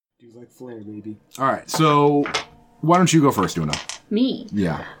Do you like flair, baby? All right, so why don't you go first, Una? Me?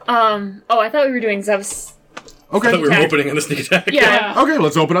 Yeah. Oh, I thought we were doing Zev's. Okay. I thought we were opening on the sneak attack. Yeah. Okay,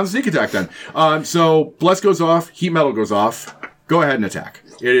 let's open on the sneak attack then. So Bless goes off, Heat Metal goes off. Go ahead and attack.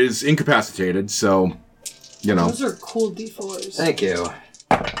 It is incapacitated, so, you know. Those are cool D4s. Thank you.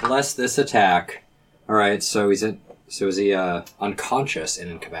 Bless this attack. Alright, so is he unconscious and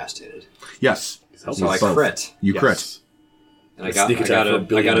incapacitated? Yes. So I crit. You Yes. crit. And I got a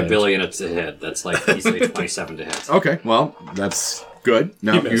billion to hit. That's like easily 27 to hit. Okay, well, that's good.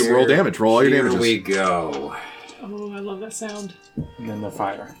 Now you can roll damage. Roll all your Here damages. we go. Oh, I love that sound. And then the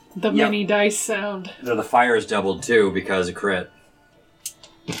fire. The mini dice sound. No, the fire is doubled too because of crit.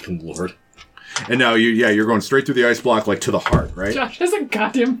 Lord. And now you're going straight through the ice block, like to the heart, right? Josh has a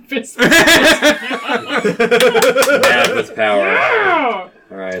goddamn fist. Mad with power. Oh!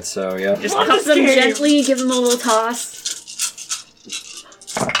 Alright, so yeah. Just cuff them gently, give them a little toss.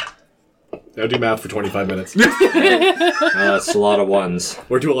 Now do math for 25 minutes. That's a lot of ones.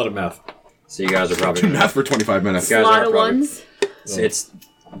 Or do a lot of math. So you guys are probably Math for 25 minutes. You A guys lot are of probably- ones. It's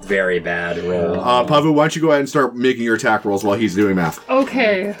very bad roll. Pavu, why don't you go ahead and start making your attack rolls while he's doing math?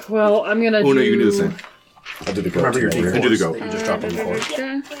 Okay, well, I'm gonna Una, you can do the same. I'll do the go. Remember your too. D4s. And do the go. that You just drop on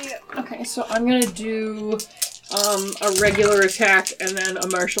the floor. Okay, so I'm gonna do a regular attack and then a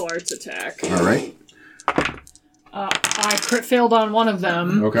martial arts attack. All right. I crit failed on one of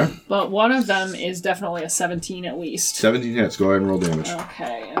them, Okay. but one of them is definitely a 17 at least. 17 hits. Go ahead and roll damage.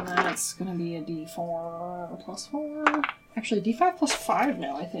 Okay, and that's gonna be a D4 plus 4. Actually, D5 plus 5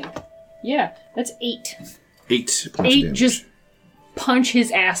 now, I think. Yeah, that's 8. 8 points of 8 damage. just punch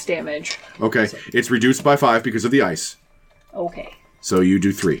his ass damage. Okay. It's reduced by 5 because of the ice. Okay, So you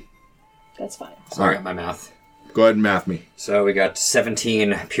do 3. that's fine. Sorry, I got my math. Go ahead and math me. So we got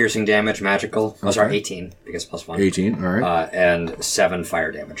 17 piercing damage, magical. Oh, sorry, 18 because plus 1. 18. All right. And 7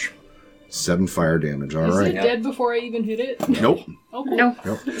 fire damage. 7 fire damage. All Is right. it dead before I even hit it? Nope. Oh, cool. No,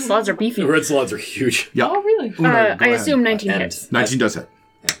 slots are beefy. The red slots are huge. Yeah. Oh, really? Una, I go ahead. assume 19 And hits. 19 does hit.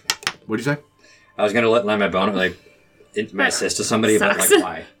 What'd you say? I was gonna let my bone like my assist to somebody, Sucks. but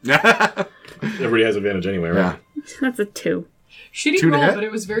like why? Everybody has advantage anyway, right? Yeah. That's a 2. Shitty 2 to roll, hit? but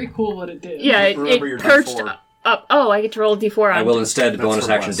it was very cool what it did. Yeah, Remember your it perched D4. up. Oh, I get to roll a D4 on. I will instead bonus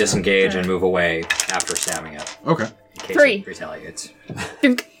for action Bless. disengage and move away after stabbing it Okay. in case 3. it retaliates.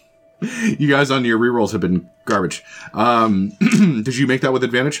 Dunk. You guys on your rerolls have been garbage. Did you make that with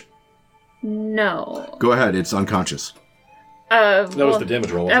advantage? No. Go ahead. It's unconscious. That was the damage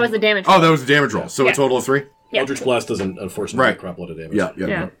roll. That was the damage. Oh, that was the damage roll. So a Yeah. total of 3? Yeah. Eldritch Blast doesn't, unfortunately, Right. crap load of damage. Yeah.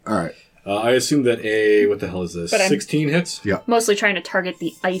 Yeah. All right. I assume that what the hell is this? But I'm- 16 hits? Mostly trying to target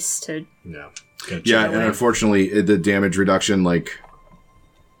the ice to. No. Gonna Yeah, check and it. unfortunately, the damage reduction, like,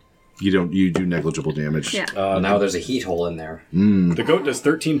 you do negligible damage. Yeah. Now there's a heat hole in there. The goat does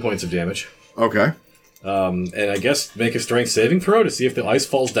 13 points of damage. Okay. And I guess make a strength saving throw to see if the ice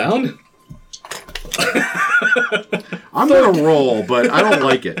falls down? I'm going to roll, but I don't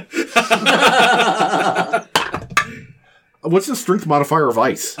like it. What's the strength modifier of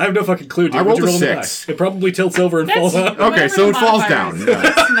ice? I have no fucking clue, dude. I rolled What'd you a roll on the 6. die? It probably tilts over and falls out. Okay, so it falls down. Yeah.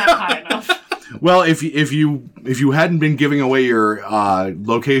 It's not high enough. Well, if you hadn't been giving away your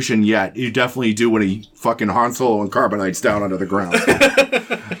location yet, you definitely do when he fucking Han Solo and Carbonites down under the ground.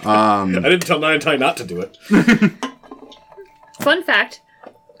 I didn't tell Niantai not to do it. Fun fact: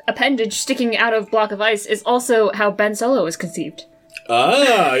 appendage sticking out of block of ice is also how Ben Solo was conceived.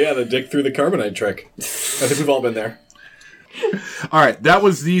 Ah, yeah, the dick through the carbonite trick. I think we've all been there. All right, that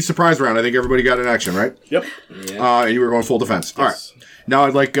was the surprise round. I think everybody got an action, right? Yep. And you were going full defense. All right. Now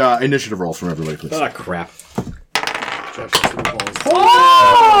I'd like initiative rolls from everybody, please. Ah, crap.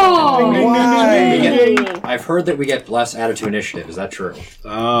 I've heard that we get less added to initiative. Is that true?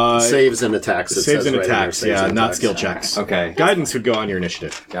 Saves and attacks. It Saves says and right in there, attacks, saves yeah, and not attacks. skill checks. Okay, Guidance would go on your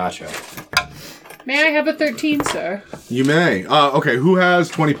initiative. gotcha. May I have a 13, sir? You may. Okay, who has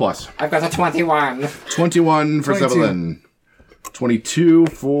 20 plus? I've got a 21. 21 for 22. Zeppelin. 22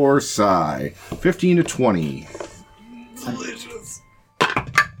 for Psy. 15 to 20.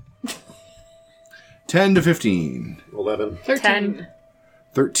 10 to 15. 11. 13. 10.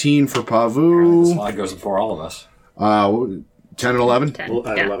 13 for The Pavu. slide goes before all of us. 10 and 11? 10. Well, I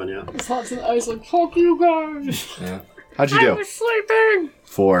had Yeah. 11, yeah. Slots in the ice like, fuck you guys. Yeah. How'd you I do? was sleeping.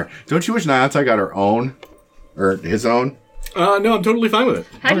 4. Don't you wish Niantai got her own? Or his own? No, I'm totally fine with it.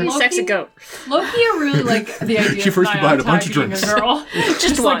 How do you sex a goat? Loki, I really like the idea She of first provided a bunch of being drinks. a girl.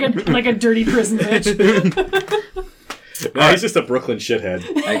 Just one. like a dirty prison bitch. No, he's just a Brooklyn shithead.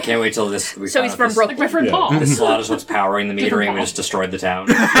 I can't wait till this. We So found he's out from this, Brooklyn. Like my friend Yeah. Paul. This slot is what's powering the metering. We just destroyed the town.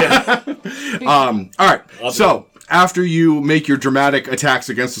 All right. So, after you make your dramatic attacks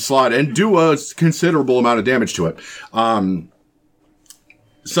against the slot and do a considerable amount of damage to it,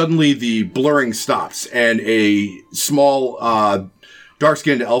 suddenly the blurring stops and a small,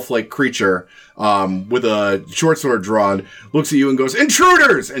 dark-skinned elf-like creature with a short sword drawn looks at you and goes,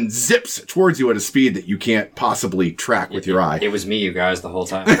 "Intruders!" and zips towards you at a speed that you can't possibly track with your eye. It was me, you guys, the whole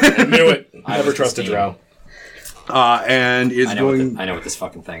time. I knew it. I Never was trusted the Drow. And is I know what this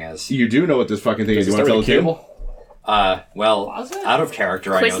fucking thing is. You do know what this fucking thing is. You want to tell the table? Well, out of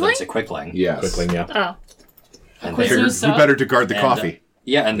character, I know that it's a Quickling. Yes. Quickling, yeah. Oh. And Quickling? they- Figured who better to guard the coffee?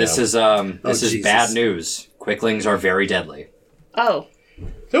 yeah, and this is Jesus. bad news. Quicklings are very deadly. Oh.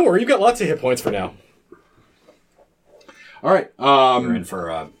 Don't worry, you've got lots of hit points for now. All right. We're in for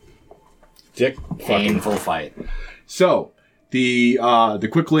a Dick, fucking. painful fight. So the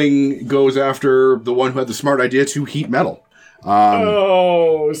Quickling goes after the one who had the smart idea to heat metal,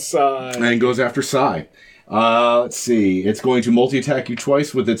 Oh, sigh. and goes after Sai. Let's see. It's going to multi-attack you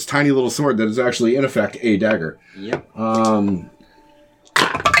twice with its tiny little sword that is actually, in effect, a dagger. Yep. Oh,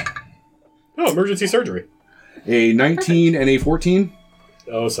 emergency surgery. A 19 and a 14.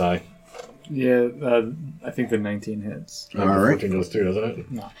 Oh, sigh. Yeah, I think the 19 hits. All right. 14 goes through, doesn't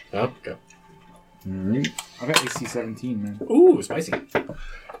it? No. Oh, okay. I got AC 17, man. Ooh, spicy.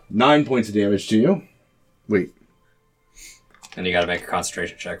 9 points of damage to you. Wait. And you gotta make a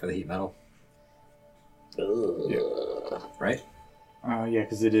concentration check for the heat metal. Right? Yeah,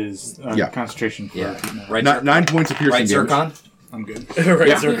 because it is Yeah. concentration for Yeah. heat metal. Right, 9 points of piercing right, damage. Zircon? I'm good. Right,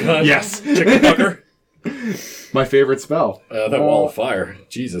 Yeah. Zircon. Yes. Chicken fucker. My favorite spell. That wall of fire.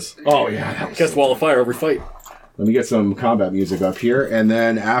 Jesus. Oh, yeah. Cast wall of fire every fight. Let me get some combat music up here. And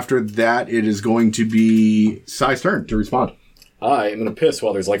then after that, it is going to be Sai's turn to respond. I am gonna piss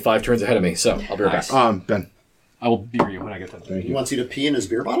while there's like 5 turns ahead of me, so I'll be right Nice. back. Ben. I will beer you when I get that. Thank He you. wants you to pee in his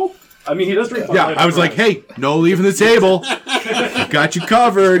beer bottle? I mean, he does drink. Yeah, I was like, hey, no leaving the table. Got you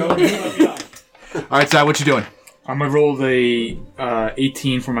covered. All right, Sai, what you doing? I'm gonna roll the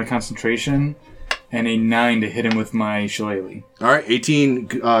 18 for my concentration, and a 9 to hit him with my shillelagh. All right, 18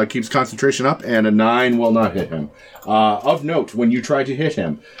 keeps concentration up, and a 9 will not hit him. Of note, when you try to hit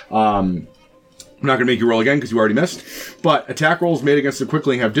him, I'm not going to make you roll again because you already missed, but attack rolls made against the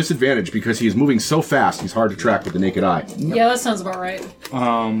Quickling have disadvantage because he is moving so fast he's hard to track with the naked eye. Yeah, that sounds about right.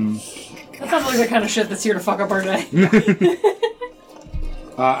 That sounds like the kind of shit that's here to fuck up our day.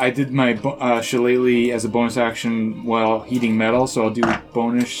 I did my shillelagh as a bonus action while heating metal, so I'll do a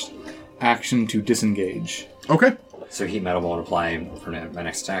bonus action to disengage. Okay. So heat metal won't apply for my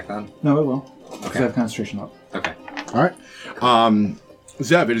next attack then? No, it will. Because I have concentration up. Okay. All right.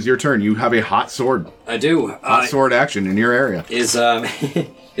 Zeb, it is your turn. You have a hot sword. I do. Hot sword action in your area. Is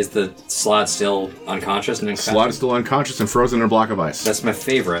is the slot still unconscious and incapacitated? Slot is still unconscious and frozen in a block of ice. That's my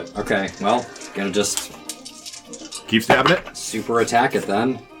favorite. Okay, well, gonna just Keep stabbing it. super attack it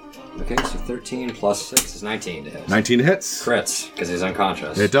then. Okay, so 13 plus 6 is 19 to hit. 19 hits. Crits, because he's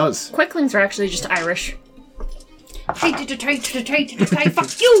unconscious. It does. Quicklings are actually just Irish. Fuck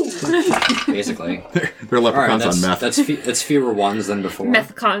you! Basically. They're Alright, leprechauns on meth. that's fewer ones than before.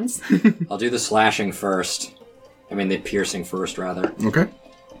 Meth cons. I'll do the slashing first. I mean, the piercing first, rather. Okay.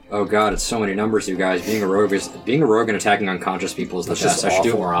 Oh god, it's so many numbers, you guys. Being a rogue and attacking unconscious people is the best. just I should do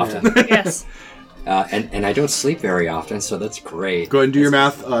it awful. more often. Yes. And I don't sleep very often, so that's great. Go ahead and do your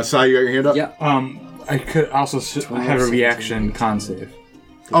math. Sai, you got your hand up? Yeah. I could also have a reaction con save.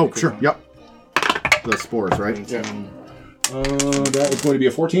 Oh, sure. Yep. The spores, right? Yeah. That is going to be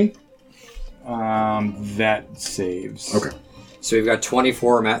a 14. That saves. Okay. So we've got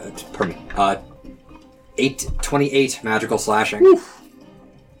 28 magical slashing. Oof.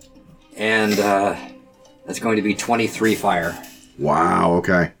 And that's going to be 23 fire. Wow,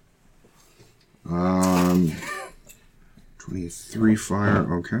 okay. 23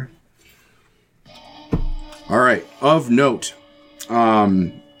 fire, okay. Alright, of note,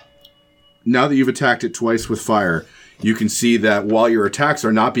 now that you've attacked it twice with fire, you can see that while your attacks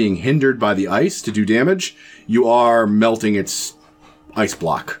are not being hindered by the ice to do damage, you are melting its ice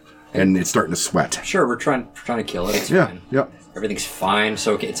block, and it's starting to sweat. Sure, we're trying to kill it. It's Yeah, fine. yep. Everything's fine,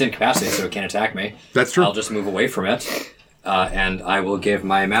 so it's incapacitated, so it can't attack me. That's true. I'll just move away from it, and I will give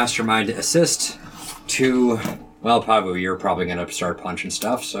my mastermind assist to... Well, Pavu, you're probably going to start punching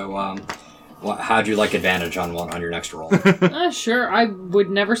stuff, so how'd you like advantage on your next roll? Sure, I would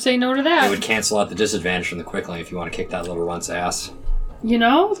never say no to It that. would cancel out the disadvantage from the Quickling if you want to kick that little runt's ass. You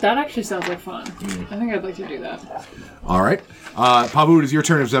know, that actually sounds like fun. I think I'd like to do that. Alright. Pavu, it is your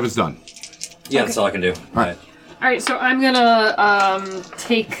turn if Zeb is done. Yeah, that's all I can do. Alright. Alright, so I'm gonna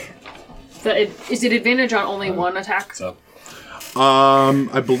take the... Is it advantage on only one attack? So,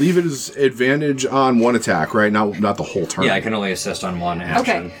 I believe it is advantage on one attack, right? Not the whole turn. Yeah, I can only assist on one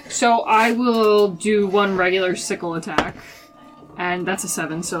action. Okay, so I will do one regular sickle attack. And that's a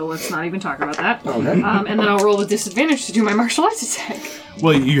 7, so let's not even talk about that. Okay. And then I'll roll a disadvantage to do my martial arts attack.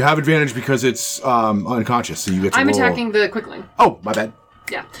 Well, you have advantage because it's unconscious, so you get to I'm roll. attacking the quickling. Oh, my bad.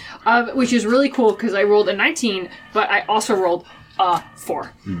 Yeah. Which is really cool because I rolled a 19, but I also rolled a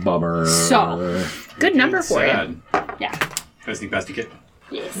 4. Bummer. So, Good number for you. Sad. yeah. That's the best you get.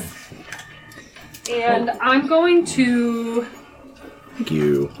 Yes. And I'm going to... Thank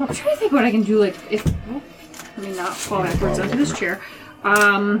you. I'm trying to think what I can do, like, if... Let me not fall backwards onto this chair.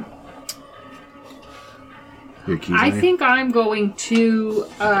 Your keys I on you? think I'm going to,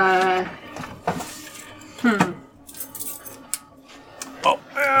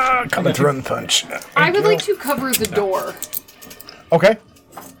 Come and run punch. I would like to cover the door. Okay.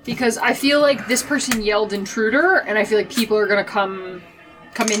 Because I feel like this person yelled intruder, and I feel like people are gonna come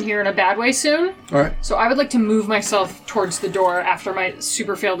in here in a bad way soon. All right. So I would like to move myself towards the door after my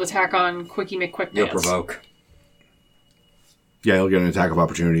super failed attack on Quickie McQuick You'll Pants. provoke. Yeah, you'll get an attack of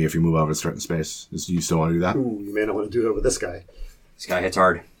opportunity if you move out of a certain space. Do you still want to do that? Ooh, you may not want to do that with this guy. This guy hits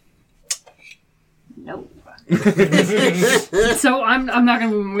hard. No. So I'm not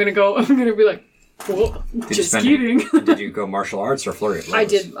gonna move. I'm gonna be like, whoa, just kidding. Did you go martial arts or flurry of blows? I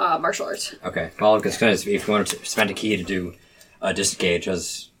did martial arts. Okay. Well, because if you want to spend a key to do a disengage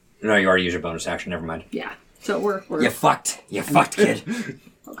as... No, you already used your bonus action. Never mind. Yeah. So we're You fucked. You fucked, kid.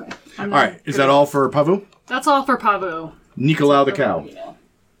 okay. All right. Is that all for Pavu? That's all for Pavu. Nicolau the cow.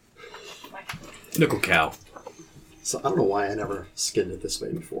 Nickel cow. So I don't know why I never skinned it this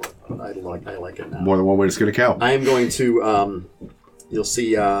way before, but I like it now. More than one way to skin a cow. I am going to, you'll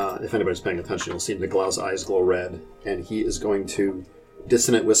see, if anybody's paying attention, you'll see Nikolau's eyes glow red, and he is going to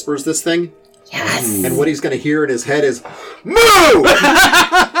dissonant whispers this thing. Yes. And what he's going to hear in his head is, "Move!"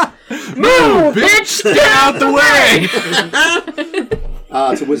 Move, bitch! Get out the way!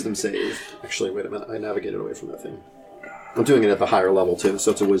 It's a wisdom save. Actually, wait a minute. I navigated away from that thing. I'm doing it at the higher level, too,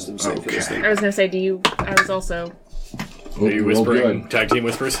 so it's a wisdom save for this thing. I was gonna say, I was also... Are you Roll whispering? good. Tag team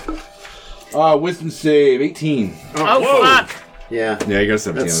whispers? Wisdom save, 18. Oh, whoa. fuck! Yeah. Yeah, you got 17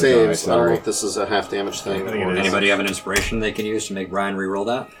 That on the die, saves. I don't know sorry. if this is a half damage thing. I think it is. Anybody have an inspiration they can use to make Brian re-roll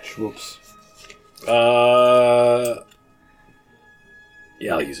that? Whoops. Yeah,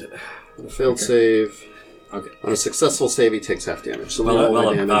 I'll use it. On a failed save. Okay. On a successful save, he takes half damage. So Well,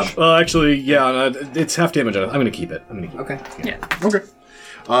 roll damage. Well, actually, yeah, it's half damage. I'm going to keep it. Okay. Okay.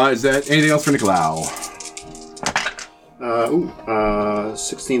 Is that anything else for Nicolau?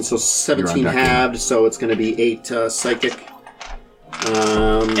 16, so 17 You're on deck, halved, so it's going to be 8 psychic.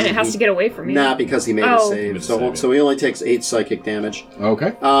 And it has to get away from me. Nah, because he made a Oh. save. Made a So, save, so he only takes 8 psychic damage.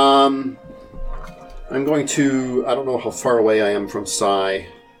 Okay. I'm going to... I don't know how far away I am from Sai.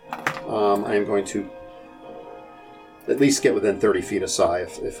 I am going to at least get within 30 feet of Sai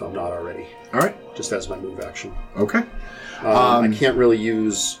if I'm not already. All right. Just as my move action. Okay. I can't really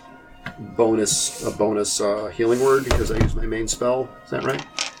use a bonus healing word because I use my main spell. Is that right?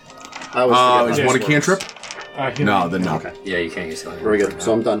 I always forget Is how one a this cantrip? works. No, then no. Okay. Yeah, you can't use that. Very good.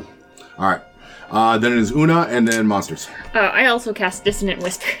 So I'm done. All right. Then it is Una and then monsters. I also cast Dissonant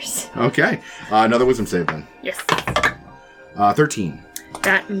Whispers. Okay. Another wisdom save then. Yes. 13.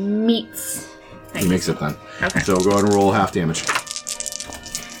 That meets. He makes it then. Okay. So go ahead and roll half damage.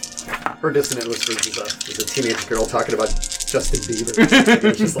 Her dissonant whispers is a teenage girl talking about Justin Bieber.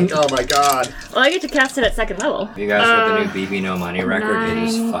 It's just like, oh my god. Well, I get to cast it at second level. You guys with the new BB No Money record, it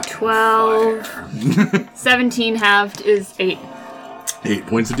is 9, fucking 12. fire. 17 halved is 8. 8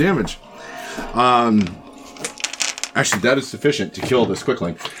 points of damage. Actually, that is sufficient to kill this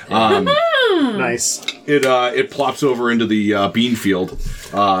quickling. Nice. It plops over into the bean field,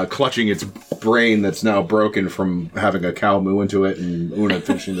 clutching its brain that's now broken from having a cow moo into it and Una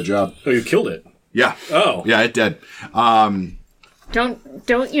finishing the job. Oh, you killed it. Yeah. Oh. Yeah, it dead.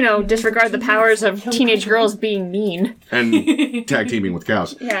 Don't disregard the powers of teenage girls being mean. And tag teaming with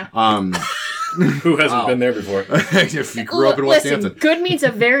cows. Yeah. Who hasn't been there before? If you grew up in West Listen, Hampton. Good Meat's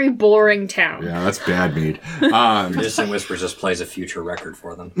a very boring town. Yeah, that's bad mead. Distant Whispers just plays a future record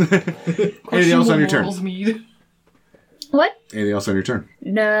for them. Anything else on your turn? Morals mead. What? Anything else on your turn?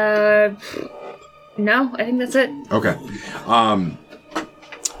 No, I think that's it. Okay.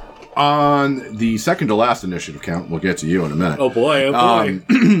 On the second to last initiative count, we'll get to you in a minute. Oh boy, oh boy.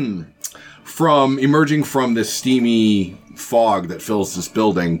 From emerging from this steamy fog that fills this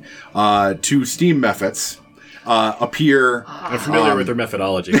building, 2 steam mephits appear. I'm familiar with their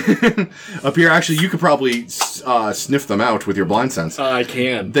methodology. Actually, you could probably sniff them out with your blind sense. I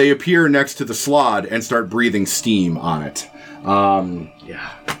can. They appear next to the slod and start breathing steam on it. trying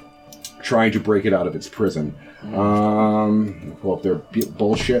to break it out of its prison. Pull up their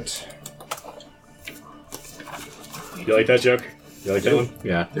bullshit. You like that joke? You like that one?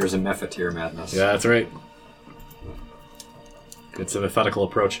 Yeah. There's a method to your madness. Yeah, that's right. It's a methodical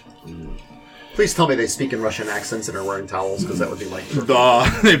approach. Please tell me they speak in Russian accents and are wearing towels, because that would be like...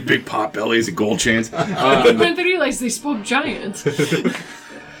 They have big pot bellies and gold chains. I didn't realize they spoke giant.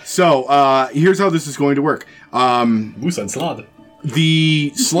 So, here's how this is going to work. Musan Slad.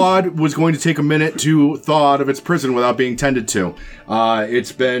 The Slod was going to take a minute to thaw out of its prison without being tended to.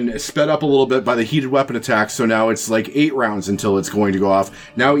 It's been sped up a little bit by the heated weapon attacks, so now it's like 8 rounds until it's going to go off.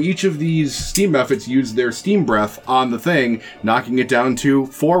 Now each of these steam methods use their steam breath on the thing, knocking it down to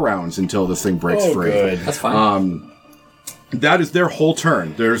 4 rounds until this thing breaks free. Good. That's fine. That is their whole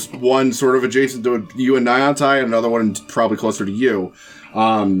turn. There's one sort of adjacent to you and Nyantai, and another one probably closer to you.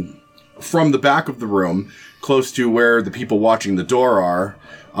 From the back of the room, close to where the people watching the door are,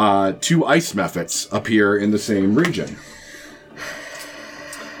 2 ice methods appear in the same region.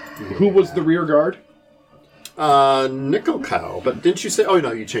 Who was the rear guard? Nickel Cow, but didn't you say... Oh,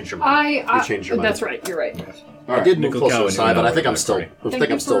 no, you changed your mind. You changed your mind. That's right, you're right. I did move Nickel closer Cow to and side, but I Uno think I'm were still... right. I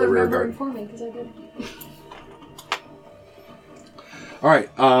think I'm still the rear guard. For me, because I did. All right.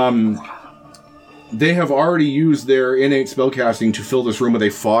 They have already used their innate spellcasting to fill this room with a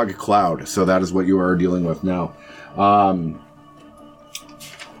fog cloud, so that is what you are dealing with now.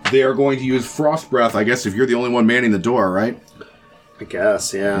 They are going to use Frost Breath, I guess, if you're the only one manning the door, right? I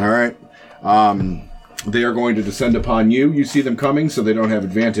guess, yeah. All right. They are going to descend upon you. You see them coming, so they don't have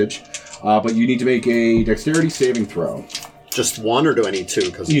advantage. But you need to make a dexterity saving throw. Just 1, or do I need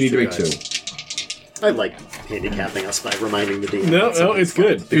 2? Because You need to make 2. I like handicapping us by reminding the DM. No, it's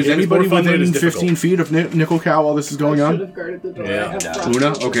good. The Is game anybody more fun than it within is 15 difficult. feet of Nickel Cow while this is going Should on? have guarded the door. Yeah. I have Yeah. frost Una?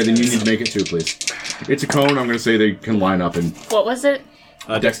 resistance. Okay, then you need to make it 2, please. It's a cone. I'm going to say they can line up and What was it?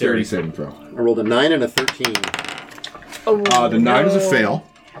 dexterity saving throw. I rolled a 9 and a 13. Oh, The 9 is a fail.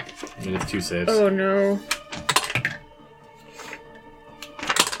 And it's 2 saves. Oh no.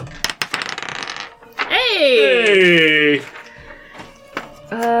 Hey! Hey!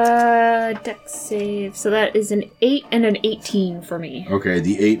 Dex save. So that is an 8 and an 18 for me. Okay,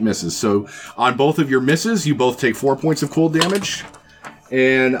 the 8 misses. So on both of your misses, you both take 4 points of cold damage.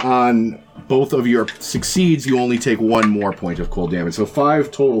 And on both of your succeeds, you only take 1 more point of cold damage. So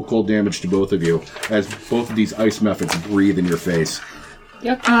 5 total cold damage to both of you, as both of these ice methods breathe in your face.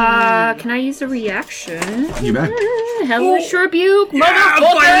 Yep. Can I use a reaction? You may. Hellish Rebuke, Yeah,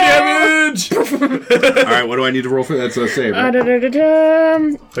 motherfucker! fire damage! All right, what do I need to roll for that? That's a save, right?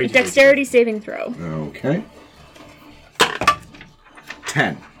 Dexterity saving throw. Okay.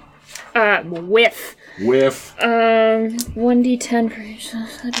 10. Whiff. Whiff. 1d10 for each. So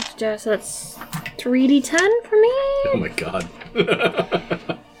that's 3d10 for me? Oh my god.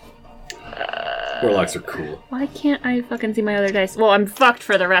 Warlocks are cool. Why can't I fucking see my other dice? Well, I'm fucked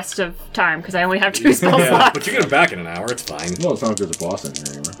for the rest of time because I only have 2 spells Yeah, left. but you get them back in an hour, it's fine. Well, it's not like there's a boss in here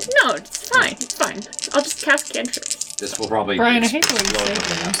anymore. No, it's fine. It's fine. I'll just cast cantrips. This will probably Brian, I hate the way explode you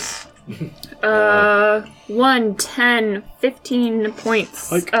say within things. 1, 10, 15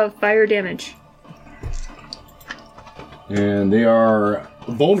 points of fire damage. And they are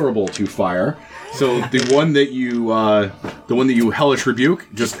vulnerable to fire. So the one that you hellish rebuke,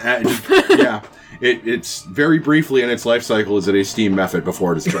 yeah, it's very briefly in its life cycle is it a steam method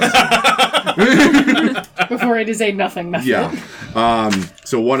before it is trusted. Before it is a nothing method. Yeah.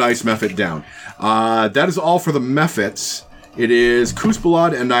 So 1 ice method down. That is all for the methods. It is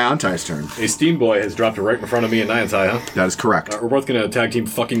Kuzbalad and Nyantai's turn. A steam boy has dropped right in front of me and Nyantai, huh? That is correct. We're both gonna tag team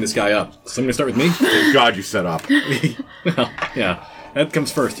fucking this guy up. So I'm gonna start with me. Thank God you set up. Well, yeah, that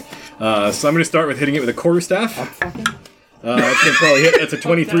comes first. So I'm gonna start with hitting it with a quarterstaff. That's gonna probably hit. That's a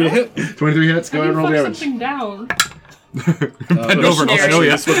 23 to hit. 23 hits. Go ahead and roll Fuck damage. something down. Bend over and I'll show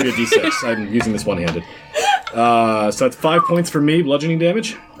you. This would be a d6. I'm using this one-handed. So that's 5 points for me, bludgeoning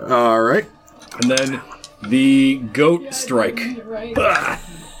damage. All right. And then the goat strike. Right.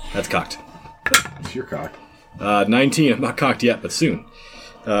 That's cocked. It's your cock. 19. I'm not cocked yet, but soon.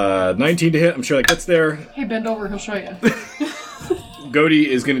 19 to hit. I'm sure that gets there. Hey, bend over, he'll show you.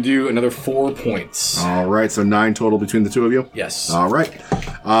 Goaty is going to do another 4 points. All right. So 9 total between the two of you. Yes. All right.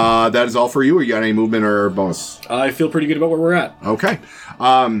 That is all for you. Or you got any movement or bonus? I feel pretty good about where we're at. Okay.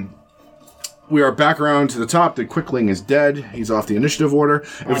 We are back around to the top. The Quickling is dead. He's off the initiative order.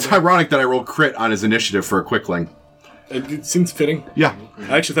 It was ironic that I rolled crit on his initiative for a Quickling. It seems fitting. Yeah.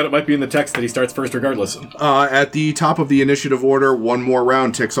 I actually thought it might be in the text that he starts first regardless. At the top of the initiative order, one more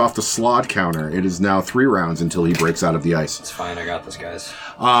round ticks off the slot counter. It is now 3 rounds until he breaks out of the ice. It's fine, I got this, guys.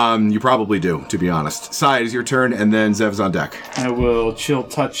 You probably do, to be honest. Sai, it is your turn, and then Zev's on deck. I will chill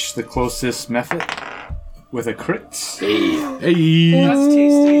touch the closest method with a crit. Hey! That's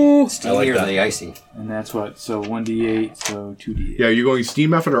tasty. Steelier than the icy. And that's what? So 1d8, so 2d8. Yeah, are you going steam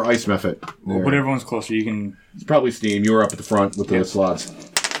method or ice method? Well, whatever one's closer, you can... It's probably steam. You were up at the front with the slots.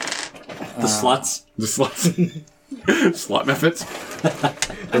 The sluts? The slots. Slot methods.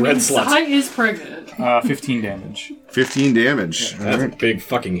 The red sluts. Sai is pregnant. 15 damage. 15 damage. That's a big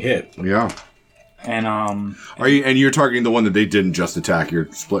fucking hit. Yeah. And, Are you? And you're targeting the one that they didn't just attack.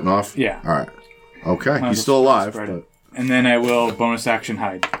 You're splitting off? Yeah. All right. Okay. Might He's as still well alive. spread But... it. And then I will bonus action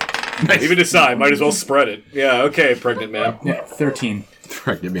hide. Even decide, might as well spread it. Yeah, okay, pregnant man. Yeah, 13.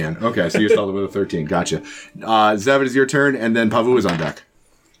 Pregnant man. Okay, so you're still with a 13. Gotcha. Zev, it is your turn, and then Pavu is on deck.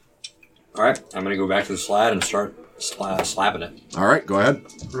 Alright, I'm gonna go back to the slab and start slapping it. All right, go ahead.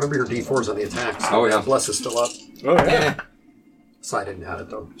 Remember your D4s on the attacks. Oh, yeah. Bless is still up. Oh, yeah. Sai didn't have it,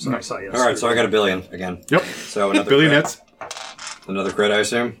 though. Sorry, Sai. Yes. Alright, so I got a billion again. Yep. So another Billion crit. hits. Another crit, I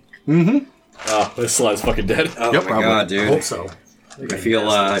assume? Oh, this slide's fucking dead. Oh Yep, my probably. god, I dude. hope so.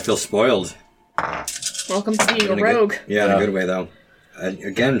 I feel spoiled. Welcome to being a In a rogue. good, yeah, in a good way, though.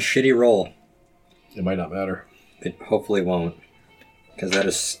 Again, shitty roll. It might not matter. It hopefully won't. Because that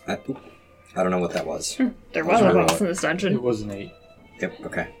is... I don't know what that was. There was a Sorry. boss in this It dungeon. was an 8. Yep,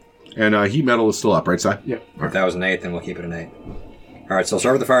 okay. And heat metal is still up, right, Si? Yep. If that was an 8, then we'll keep it an 8. Alright, so I'll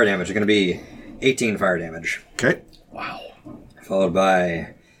start with the fire damage. It's going to be 18 fire damage. Okay. Followed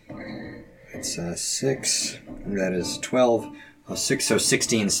by... It's 6. That is 12. Oh, 6, so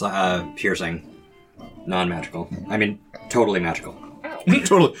 16 piercing. Non-magical. I mean, totally magical.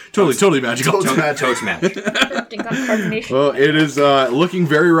 Totally magical. Totes magic. Think on carbonation. Well, it is looking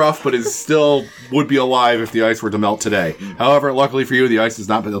very rough, but it still would be alive if the ice were to melt today. However, luckily for you, the ice does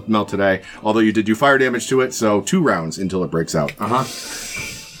not melt today, although you did do fire damage to it, so 2 rounds until it breaks out.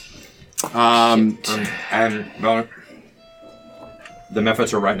 And the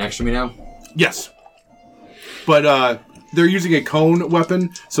methods are right next to me now? Yes. But they're using a cone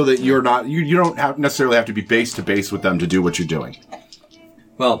weapon so that you're not you don't necessarily have to be base to base with them to do what you're doing.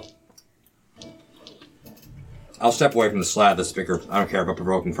 Well, I'll step away from the slab that's bigger. I don't care about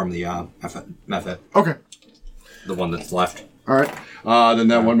provoking from the method. Okay. The one that's left. All right. Then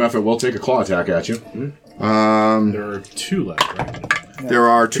that one method will take a claw attack at you. There are 2 left, right? There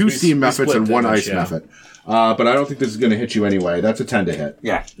are 2 we steam methods split and 1 damage, ice yeah. method. But I don't think this is going to hit you anyway. That's a 10 to hit.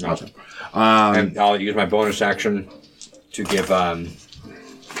 Yeah. No. Awesome. And I'll use my bonus action to give...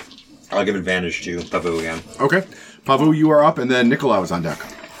 I'll give advantage to Pavu again. Okay. Pavu, you are up, and then Nicolau is on deck.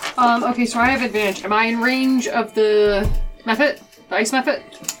 Okay, so I have advantage. Am I in range of the method? The ice method?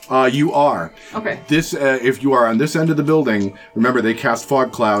 You are. Okay. This, if you are on this end of the building, remember they cast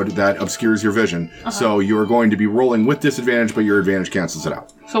fog cloud that obscures your vision. So you are going to be rolling with disadvantage, but your advantage cancels it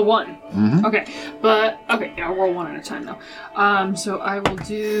out. So 1. Okay. Okay, I'll roll 1 at a time though. So I will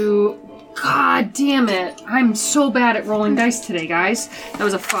do... God damn it. I'm so bad at rolling dice today, guys. That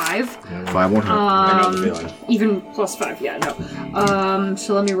was a 5. 5 won't hit. I know the feeling. Even plus 5, yeah, no.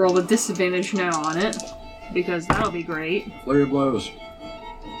 So let me roll with disadvantage now on it. Because that'll be great. Flurry of blows.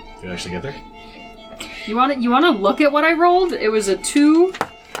 Did you actually get there? You wanna look at what I rolled? It was a 2.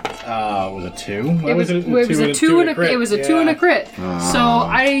 Was it 2? It was a 2 and a crit. It was a 2 and a crit. So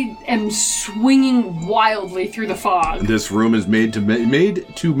I am swinging wildly through the fog. This room is made to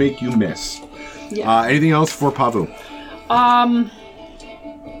make you miss. Yeah. Anything else for Pavu?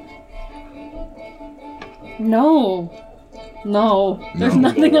 No. There's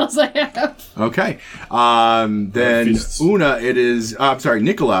nothing else I have. Okay. Then Fists. Una, it is... I'm sorry,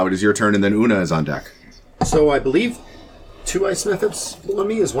 Nicolau, it is your turn, and then Una is on deck. So I believe 2 ice methods on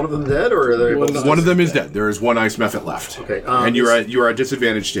me. Is one of them dead, or are they both... One of them is dead. There is 1 ice method left. Okay, and you are at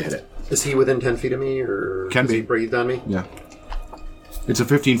disadvantage to hit it. Is he within 10 feet of me, or Can does be. he breathe on me? Yeah. It's a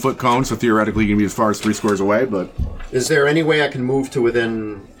 15-foot cone, so theoretically you can be as far as 3 squares away, but... Is there any way I can move to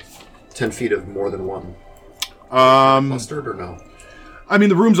within 10 feet of more than one? Clustered or no? I mean,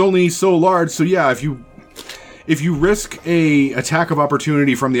 the room's only so large, so yeah, if you risk a attack of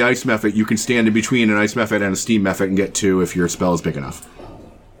opportunity from the ice method, you can stand in between an ice method and a steam method and get 2 if your spell is big enough.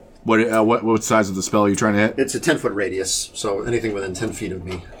 What size of the spell are you trying to hit? It's a 10-foot radius, so anything within 10 feet of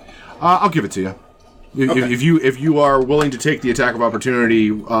me. I'll give it to you. Okay. If you are willing to take the attack of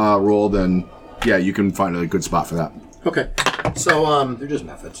opportunity roll, then yeah, you can find a good spot for that. Okay. So, They're just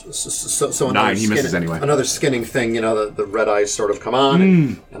methods. so Nine, he misses anyway. Another skinning thing, the red eyes sort of come on,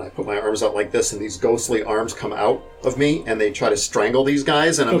 and I put my arms out like this, and these ghostly arms come out of me, and they try to strangle these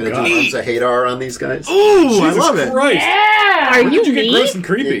guys, and I'm going to do Arms of Hadar on these guys. Ooh, I love it. Christ. Yeah! Are When you did you get me? gross and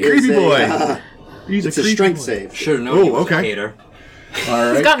creepy? It is Creepy boy. it's a creepy strength boy. save. Should have known he was okay. a hater. All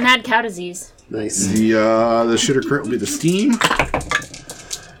He's right. got mad cow disease. Nice. The shitter crit will be the steam.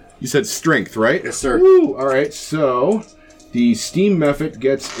 You said strength, right? Yes, sir. Woo. All right, so the steam method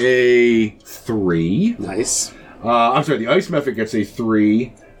gets a 3. Nice. I'm sorry, the ice method gets a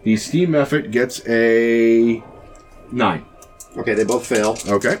 3. The steam method gets a 9. Okay, they both fail.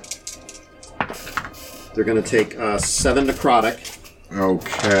 Okay. They're going to take 7 necrotic,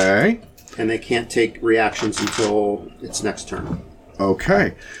 Okay. and they can't take reactions until its next turn.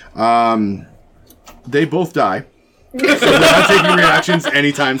 Okay. They both die. So they're not taking reactions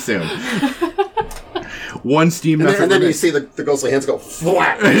anytime soon. One steam method. And then you see the ghostly hands go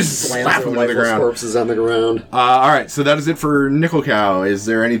flap, Slap slams them the on the lifeless ground. corpses on the ground. All right, so that is it for Nickel Cow. Is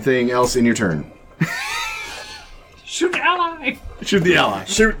there anything else in your turn? Shoot ally. Shoot the ally.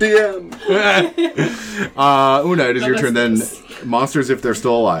 Shoot DM. Una, it is your turn then. Monsters, if they're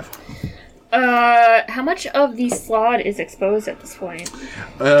still alive. How much of the slot is exposed at this point?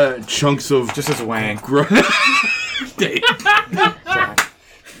 Chunks of Just as a wang. Dave.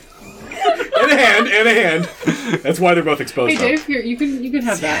 And a hand. That's why they're both exposed. Hey though. Dave, here you can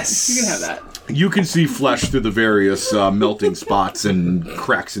have that. You can have that. You can see flesh through the various melting spots and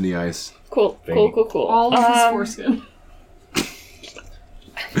cracks in the ice. Cool. All of his foreskin.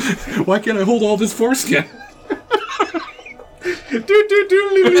 Why can't I hold all this foreskin?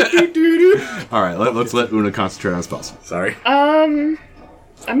 All right, let's let Una concentrate on spells. Sorry. I'm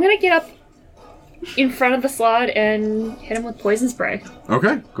gonna get up in front of the slot and hit him with poison spray.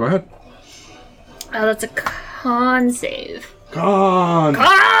 Okay, go ahead. That's a con save. Con.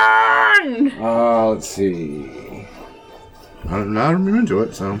 Con! Let's see. I'm not into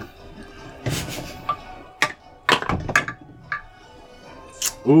it, so.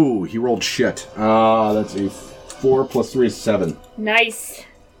 Ooh, he rolled shit. That's a 4 plus 3 is 7. Nice.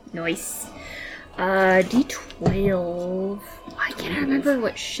 D12. I can't remember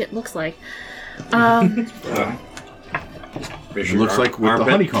what shit looks like. Pretty It sure looks like with the armpit.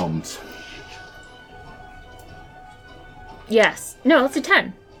 honeycombs. Yes. No, it's a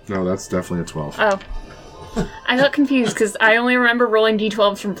 10. No, that's definitely a 12. Oh. I got confused because I only remember rolling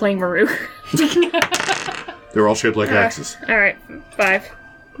d12s from playing Maruk. They're all shaped like axes. Alright, 5.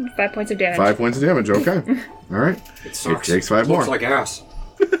 5 points of damage. 5 points of damage, okay. Alright. It sucks. It takes 5 more. Looks like ass.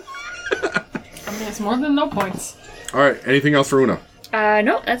 I mean, it's more than no points. Alright, anything else for Una?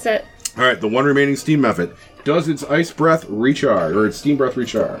 No, that's it. Alright, the one remaining steam method. Does its ice breath recharge, or its steam breath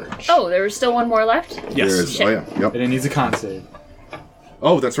recharge? Oh, there was still one more left? Yes. There's, Shit. oh yeah, yep. And it needs a con save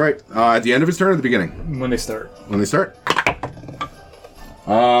Oh, that's right. At the end of his turn or at the beginning? when they start. When they start?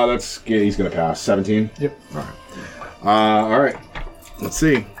 He's gonna pass. 17? Yep. Alright. Let's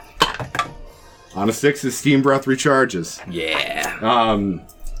see. On a 6, his steam breath recharges. Yeah.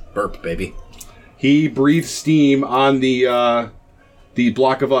 Burp, baby. He breathes steam on the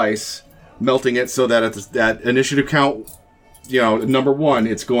block of ice, melting it so that at initiative count, number 1,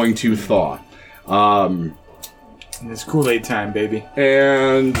 it's going to thaw. And it's Kool-Aid time, baby.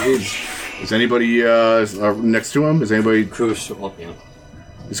 And is anybody next to him? Is anybody? Coos, well, yeah.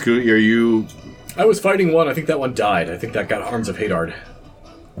 Are you? I was fighting one. I think that one died. I think that got Arms of Hadar.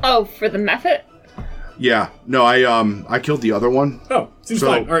 Oh, for the method? Yeah. No, I killed the other one. Oh, seems So-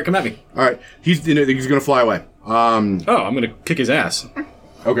 fine. All right, come at me. All right. He's gonna fly away. Oh, I'm gonna kick his ass.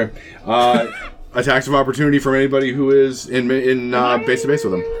 Okay. Attacks of opportunity from anybody who is in base to base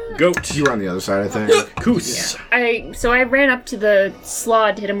with him. Goat. You were on the other side, I think. Koos. So I ran up to the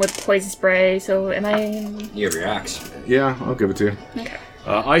slot to hit him with poison spray, so am I... You have your axe. Yeah, I'll give it to you. Okay.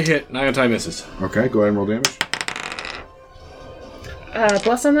 I hit. Nyantai misses. Okay, go ahead and roll damage.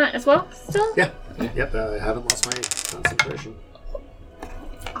 Bless on that as well, still? Yeah. Yep. I haven't lost my concentration.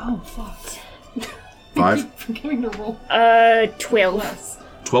 Oh, fuck. 5. Forgetting to roll 12. less.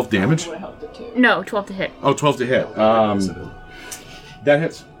 12 damage. Would have helped it too. No, 12 to hit. Oh, 12 to hit. That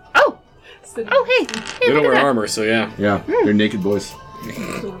hits. Oh! Hey! They Hey, don't look wear at that. armor, so yeah. Yeah, they're naked boys.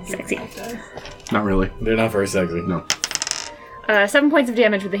 Sexy. Not really. They're not very sexy. No. 7 points of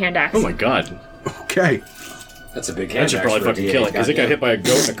damage with the hand axe. Oh my god. Okay. That's a big That should probably fucking kill it, because it got hit by a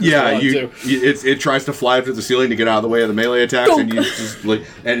goat and a Yeah, too. it tries to fly up to the ceiling to get out of the way of the melee attacks, and you just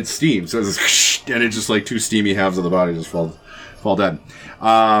and it's steam, so it's just, and it's just like 2 steamy halves of the body just fall dead.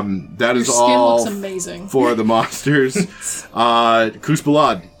 That Your is skin all looks amazing. for the monsters. Koos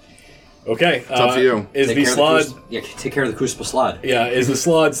Balad. Okay. It's up to you. Is Take the care of slod... take care of the crucible slod. Yeah, is the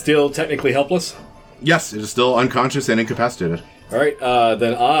slod still technically helpless? Yes, it is still unconscious and incapacitated. All right,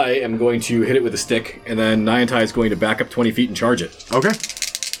 then I am going to hit it with a stick, and then Nyantai is going to back up 20 feet and charge it. Okay.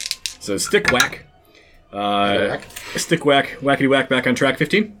 So stick whack. Stick whack, whackety whack, back on track,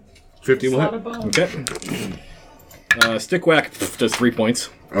 15. 15 will Slot hit. of bone. Okay. Stick whack does 3 points.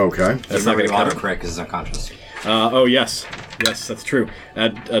 Okay. That's not going to auto count. correct because it's unconscious. Oh, yes. Yes, that's true.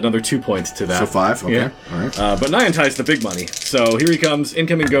 Add another 2 points to that. So 5, okay. Yeah. All right. But Nyantai's the big money. So here he comes,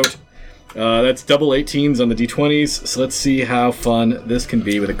 incoming goat. That's double 18s on the d20s, so let's see how fun this can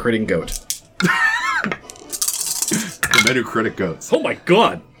be with a critting goat. The menu critic goats. Oh my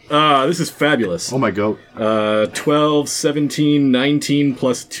god! This is fabulous. Oh my goat. 12, 17, 19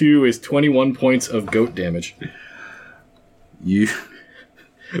 plus 2 is 21 points of goat damage. You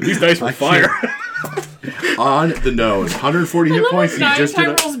These dice were fire. on the nose. 140 hit points. You just did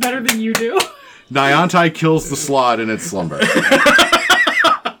Nyantai rolls better than you do. Nyantai kills the slot in its slumber.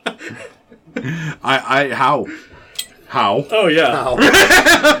 How? Oh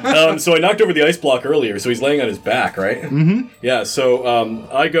yeah. So I knocked over the ice block earlier, so he's laying on his back, right? Mm-hmm. Yeah. So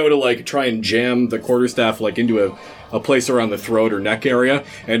I go to like try and jam the quarterstaff like into a place around the throat or neck area,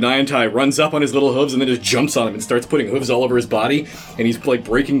 and Nyantai runs up on his little hooves and then just jumps on him and starts putting hooves all over his body, and he's like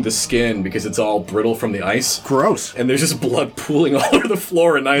breaking the skin because it's all brittle from the ice. Gross. And there's just blood pooling all over the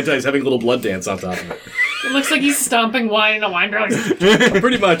floor, and Nyantai's having a little blood dance on top of it. It looks like he's stomping wine in a wine barrel.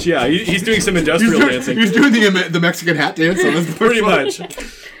 Pretty much, yeah. He's doing some industrial dancing. He's doing the Mexican hat dance on this. Pretty much.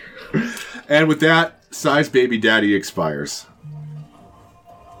 And with that, Size Baby Daddy expires.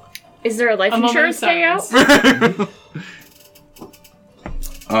 Is there a life A moment of insurance payout? silence.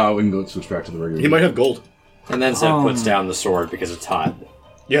 We can go switch back to the regular. He might have gold. And then Zev puts down the sword because it's hot.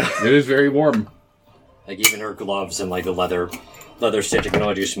 Yeah. It is very warm. Like even her gloves and like the leather stitch, it can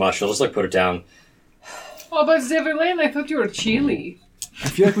only do so much. She'll just like put it down. Oh, but Zeverlane, I thought you were chili. I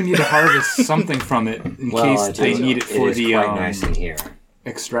feel like we need to harvest something from it in case they need it for is the quite nice in here.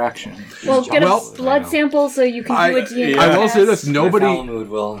 extraction. Well, get Well, a blood sample so you can do a DNA I will say this: test. My foul nobody mood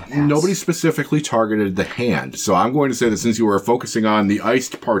will pass. Nobody specifically targeted the hand, so I'm going to say that since you were focusing on the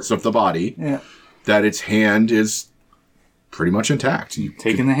iced parts of the body, Yeah. that its hand is pretty much intact. You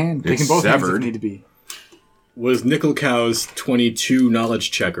Taking the hand. It's Taking both hands severed. if need to be. Was Nickel Cow's 22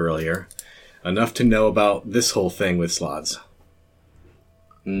 knowledge check earlier enough to know about this whole thing with slots?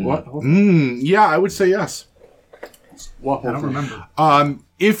 What? Yeah, I would say yes. What? I don't remember.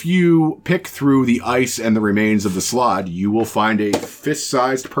 If you pick through the ice and the remains of the slod, you will find a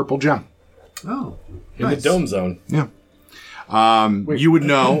fist-sized purple gem. Oh. In the dome zone. Yeah. You would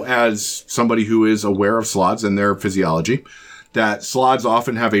know, as somebody who is aware of sloths and their physiology, that sloths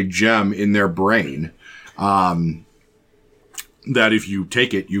often have a gem in their brain that if you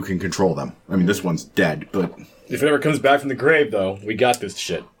take it, you can control them. I mean, this one's dead, but... If it ever comes back from the grave, though, we got this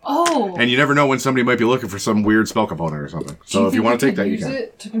shit. Oh. And you never know when somebody might be looking for some weird spell component or something. So if you want to take that, you use can.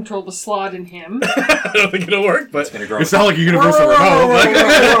 it to control the slot in him. I don't think it'll work, but It's gonna grow. It's not like a universal remote.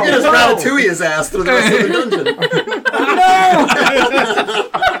 You just ratatouille his ass through the rest of the dungeon.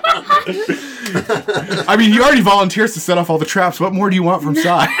 I mean, he already volunteers to set off all the traps. What more do you want from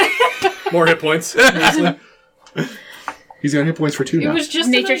Sai? more hit points. Obviously. He's got hit points for 2 It now. was just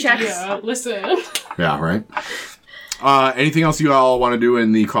Nature an checks. idea. Listen. Yeah, right. Anything else you all want to do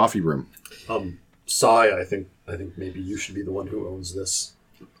in the coffee room? Sai, I think maybe you should be the one who owns this.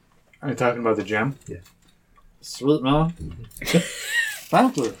 Are you talking about the gem? Yeah. Sweet, man.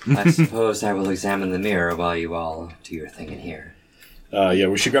 Thank you. I suppose I will examine the mirror while you all do your thing in here. Yeah,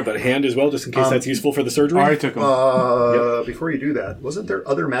 we should grab that hand as well, just in case that's useful for the surgery. I already took him. Before you do that, wasn't there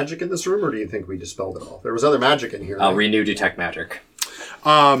other magic in this room, or do you think we dispelled it all? There was other magic in here. I'll right? renew detect magic.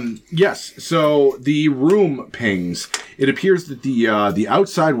 Yes. So the room pings. It appears that the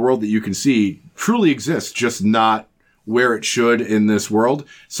outside world that you can see truly exists, just not where it should in this world.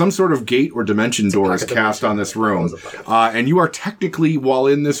 Some sort of gate or dimension door is cast on this room. And you are technically, while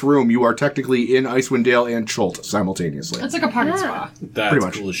in this room, you are technically in Icewind Dale and Chult simultaneously. It's like a pocket spa. That's Pretty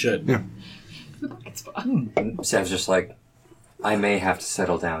much. cool as shit. Yeah. The pocket spa. Sam's just like, I may have to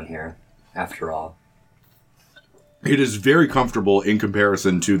settle down here, after all. It is very comfortable in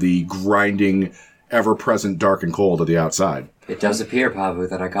comparison to the grinding, ever-present dark and cold of the outside. It does appear, Pavu,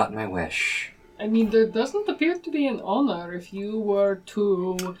 that I got my wish. I mean, there doesn't appear to be an honor if you were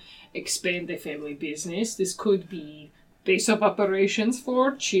to expand the family business. This could be base of operations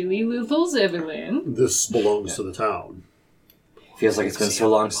for chilly little Zevelin. This belongs to the town. Feels like it's been so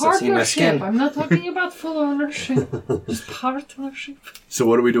long since I've seen my Partnership. skin. I'm not talking about full ownership. Just partnership. So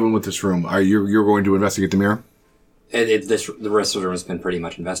what are we doing with this room? You're going to investigate the mirror? The rest of the room has been pretty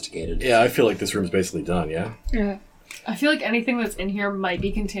much investigated. Yeah, I feel like this room's basically done, yeah? Yeah. I feel like anything that's in here might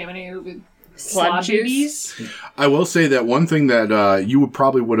be contaminated with Sludge slod juice. babies. I will say that one thing that you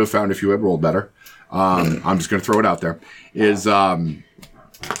probably would have found if you had rolled better, I'm just going to throw it out there, is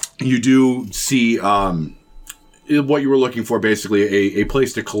you do see what you were looking for, basically a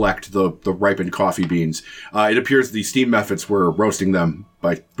place to collect the ripened coffee beans. It appears the steam methods were roasting them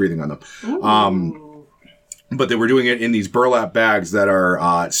by breathing on them. But they were doing it in these burlap bags that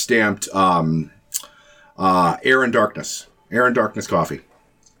are stamped Air and Darkness. Air and Darkness coffee.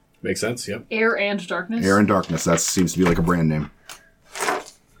 Makes sense, yep. Air and darkness. Air and Darkness. That seems to be like a brand name.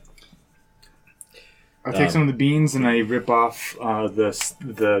 I take some of the beans and I rip off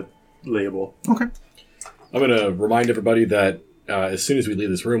the label. Okay. I'm going to remind everybody that as soon as we leave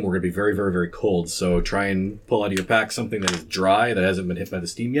this room, we're going to be very, very, very cold. So try and pull out of your pack something that is dry, that hasn't been hit by the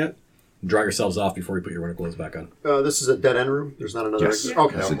steam yet. Dry yourselves off before you put your winter clothes back on. This is a dead end room. There's not another Yes. exit.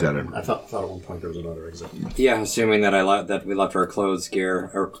 Okay, It's a dead end. I thought at one point there was another exit. Yeah, assuming that that we left our clothes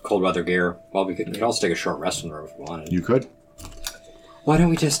gear or cold weather gear. Well, we could also take a short rest in the room if we wanted. You could. Why don't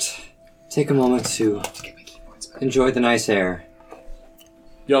we just take a moment to enjoy the nice air?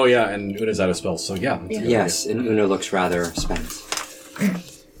 Oh, yeah, and Una's out of spells, so yeah. Yes, and Una looks rather spent.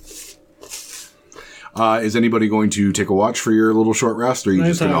 Is anybody going to take a watch for your little short rest, or are you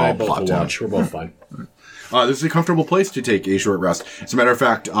just going to all both plop will down? watch. We're both fine. This is a comfortable place to take a short rest. As a matter of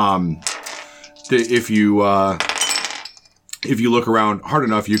fact, if you look around hard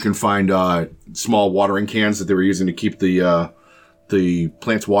enough, you can find small watering cans that they were using to keep the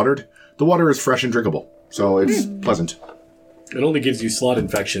plants watered. The water is fresh and drinkable, so it's pleasant. It only gives you slot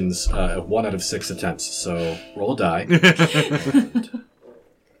infections 1 out of 6 attempts, so roll a die.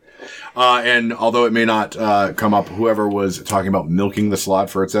 And although it may not come up, whoever was talking about milking the slot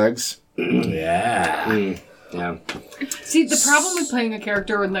for its eggs. Yeah. Yeah. See, the problem with playing a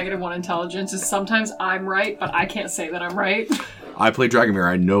character with -1 intelligence is sometimes I'm right, but I can't say that I'm right. I play Dragomir.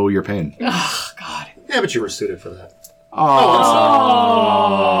 I know your pain. Oh, God. Yeah, but you were suited for that.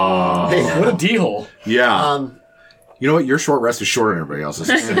 Oh. Hey, What a d-hole. Yeah. You know what? Your short rest is shorter than everybody else's.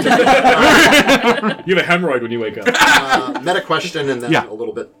 You have a hemorrhoid when you wake up. meta question and then Yeah. a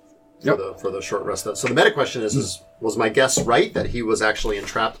little bit Yep. for the short rest. So the meta question is was my guess right that he was actually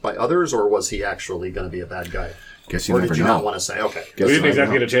entrapped by others, or was he actually going to be a bad guy? Guess you Or never did you know. not want to say? Okay. Guess We didn't I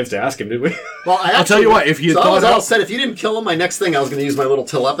exactly know. get a chance to ask him, did we? Well, I'll tell you what. If you so I thought was out, all said, if you didn't kill him, my next thing I was going to use my little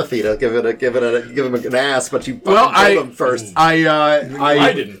telepathy to give him an ass, but you fucking killed him first.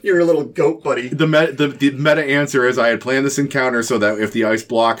 I didn't. You're a little goat buddy. The meta answer is I had planned this encounter so that if the ice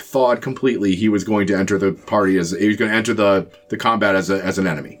block thawed completely, he was going to enter the party he was going to enter the combat as an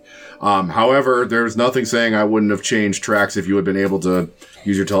enemy. However, there's nothing saying I wouldn't have changed tracks if you had been able to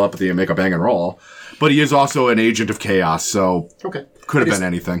use your telepathy and make a bang and roll. But he is also an agent of chaos, so Okay. could have been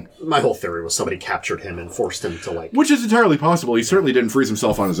anything. My whole theory was somebody captured him and forced him to Which is entirely possible. He certainly didn't freeze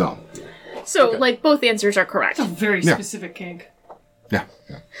himself on his own. So, both answers are correct. It's a very Yeah. specific kink. Yeah.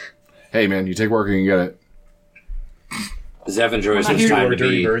 Hey, man, you take work and you get it. Zev enjoys I'm not his here time to to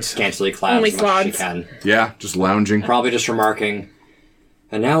dirty be birds. scantily clad Only as much as she slots. can. Yeah, just lounging. Probably just remarking,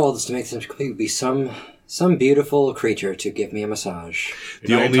 and now all this to make things complete would be some beautiful creature to give me a massage.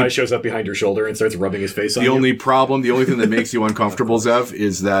 The only Ty shows up behind your shoulder and starts rubbing his face on The you. only thing that makes you uncomfortable, Zev,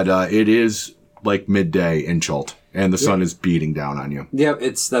 is that it is like midday in Chult, and the sun is beating down on you. Yeah,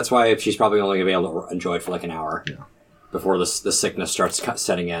 that's why she's probably only going to be able to enjoy it for like an hour before the sickness starts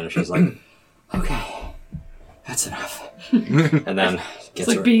setting in, and she's like, okay, that's enough. And then It's gets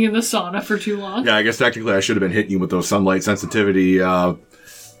like her. being in the sauna for too long. Yeah, I guess technically I should have been hitting you with those sunlight sensitivity,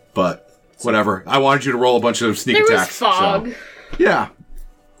 but whatever. I wanted you to roll a bunch of sneak There was attacks. fog. So, yeah.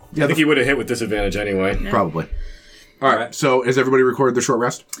 I think he would have hit with disadvantage anyway. Probably. All right. So, has everybody recorded the short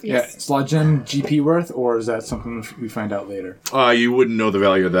rest? Yeah, slot gem GP worth, or is that something we find out later? You wouldn't know the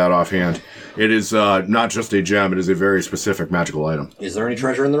value of that offhand. It is not just a gem; it is a very specific magical item. Is there any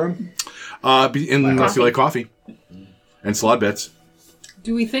treasure in the room? Unless you like coffee and slot bits.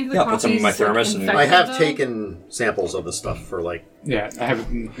 Do we think the Yeah, put some in coffee's my thermos and- I have though? taken samples of the stuff for like. Yeah, I have.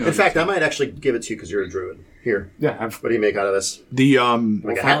 In fact, I might actually give it to you because you're a druid. Here, Yeah, I've. what do you make out of this? The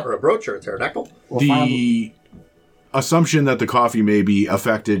Like a hat or a brooch or a pterodactyl? the assumption that the coffee may be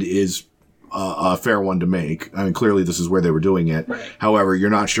affected is a fair one to make. I mean, clearly this is where they were doing it. Right. However, you're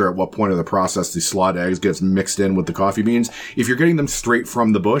not sure at what point of the process the slot eggs gets mixed in with the coffee beans. If you're getting them straight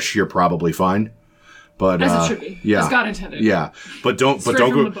from the bush, you're probably fine. But As it should be. yeah, As God intended. Yeah, but don't Straight go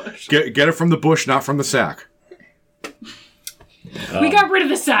from the bush. get it from the bush, not from the sack. We got rid of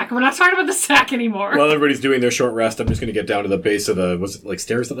the sack. We're not talking about the sack anymore. While everybody's doing their short rest, I'm just going to get down to the base of the, was it like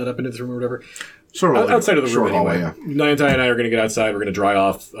stairs that led up into this room or whatever? Sort of like Outside of the room short anyway. hallway, yeah. Nyantai and I are going to get outside. We're going to dry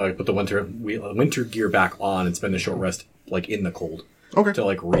off, put the winter gear back on, and spend a short rest like in the cold Okay. to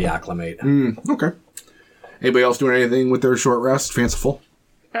like reacclimate. Okay. Anybody else doing anything with their short rest? Fanciful?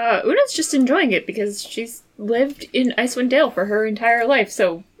 Una's just enjoying it because she's lived in Icewind Dale for her entire life,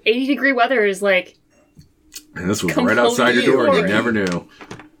 so 80-degree weather is like... And this was right outside your door, and you never knew.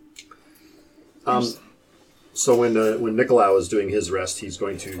 So when Nicolau is doing his rest, he's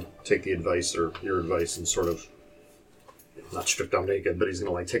going to take the advice, or your advice, and sort of, not strip down naked, but he's going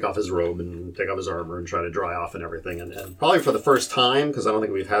to like take off his robe and take off his armor and try to dry off and everything. And probably for the first time, because I don't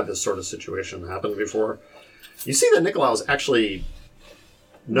think we've had this sort of situation happen before, you see that Nicolau is actually,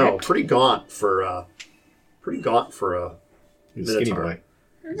 pretty gaunt for a He's a skinny Minotaur.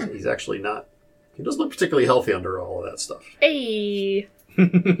 boy. He's actually not. He doesn't look particularly healthy under all of that stuff. Hey!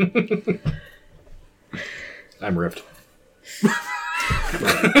 I'm ripped.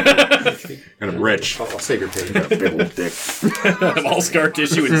 And I'm rich. I'll save your page. Big old dick. I'm all scar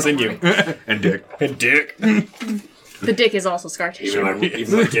tissue and sinew. And dick. And dick. The dick is also scar tissue.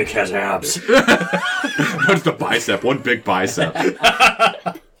 Even my dick has abs. What's the bicep? One big bicep.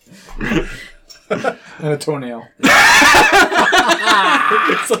 And a toenail.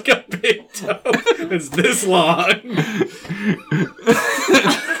 It's like a big toe. It's this long.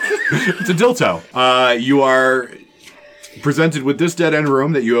 It's a dilto. You are presented with this dead-end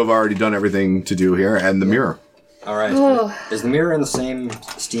room that you have already done everything to do here, and the mirror. All right. Is the mirror in the same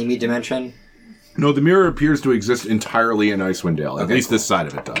steamy dimension? No, the mirror appears to exist entirely in Icewind Dale. At Okay, least cool. this side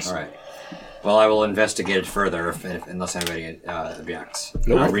of it does. All right. Well, I will investigate it further unless anybody objects.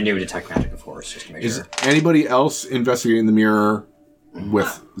 Nope. Renew detect magic, of course, just to make Is sure. anybody else investigating the mirror with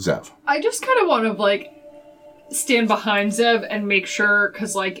Zev? I just kind of want to, like, stand behind Zev and make sure,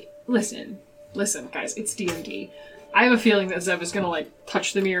 because, like, listen, guys, it's D&D. I have a feeling that Zev is going to, like,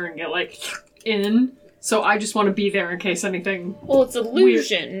 touch the mirror and get, like, in. So I just want to be there in case anything... Well, it's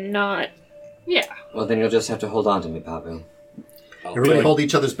illusion, not... Yeah. Well, then you'll just have to hold on to me, Pabu. Everybody hold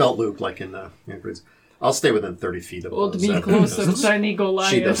each other's belt loop, like in Grids. I'll stay within 30 feet of Old me Zev. close of tiny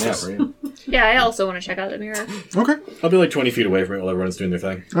Goliath. She does Yeah, this. for you. Yeah, I also want to check out the mirror. Okay. I'll be like 20 feet away from it while everyone's doing their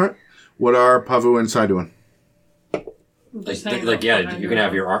thing. All right. What are Pavu and Sai doing? Just hanging Like, out yeah, behind you her. can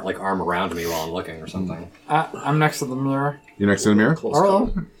have your arm around me while I'm looking or something. I'm next to the mirror. You're next to the mirror?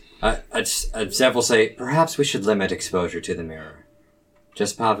 Zev will say, perhaps we should limit exposure to the mirror.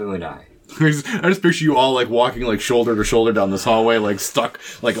 Just Pavu and I. I just picture you all like walking like shoulder to shoulder down this hallway, like stuck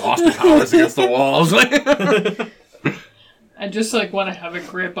like Austin Powers against the walls. I just like want to have a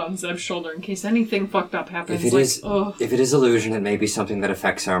grip on Zeb's shoulder in case anything fucked up happens. If Like, it is illusion, it may be something that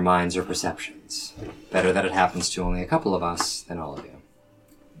affects our minds or perceptions. Better that it happens to only a couple of us than all of you.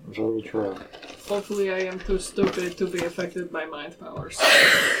 Very true. hopefully I am too stupid to be affected by mind powers.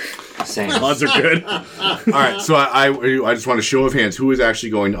 Same. Odds are good. All right, so I just want a show of hands. Who is actually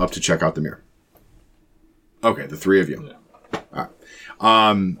going up to check out the mirror? Okay, the three of you. Yeah. All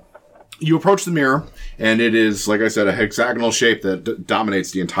right. You approach the mirror, and it is, like I said, a hexagonal shape that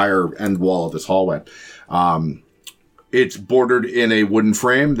dominates the entire end wall of this hallway. It's bordered in a wooden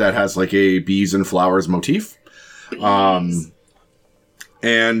frame that has like a bees and flowers motif.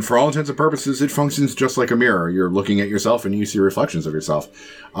 And for all intents and purposes, it functions just like a mirror. You're looking at yourself and you see reflections of yourself.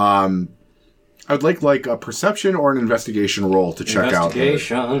 I'd like a perception or an investigation roll to check out the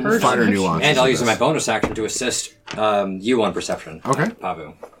Investigation. finer nuances. And I'll of use this. my bonus action to assist you on perception. Okay.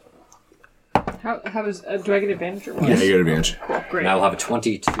 Pavu. How is do I get advantage or what? Yeah, you get advantage. Great. And I will have a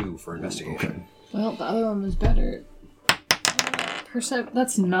 22 for investigation. Well, the other one was better.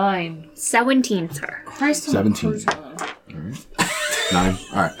 That's 9. 17, sir. Christ, 17. 9.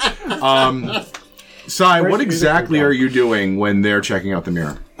 All right. Sai, what exactly are you doing when they're checking out the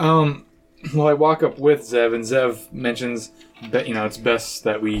mirror? Well, I walk up with Zev, and Zev mentions that, it's best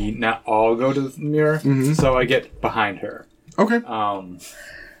that we not all go to the mirror, so I get behind her. Okay.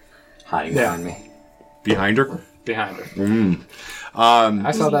 Hiding Yeah. behind me. Behind her? Behind her.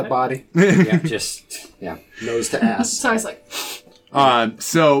 I saw that body. Yeah. Nose to ass. So I was like,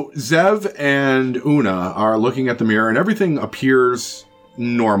 So Zev and Una are looking at the mirror, and everything appears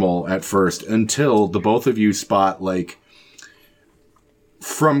normal at first until the both of you spot, like,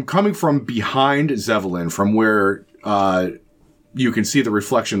 coming from behind Zevelin, from where you can see the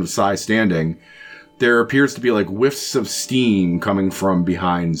reflection of Sai standing, there appears to be like whiffs of steam coming from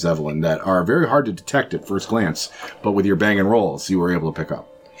behind Zevelin that are very hard to detect at first glance, but with your bang and rolls, you were able to pick up.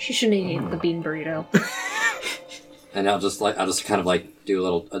 She shouldn't have eaten the bean burrito. And I'll just kind of like do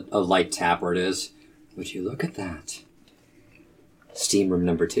a light tap where it is. Would you look at that? Steam Room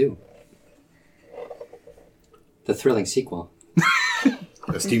number 2. The thrilling sequel.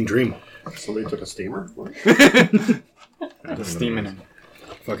 A steam dream. Somebody took a steamer? What? Steaming in.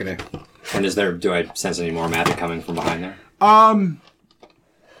 Fucking A. And do I sense any more magic coming from behind there?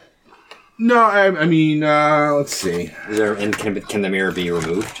 No, I mean, let's see. Is there, and can the mirror be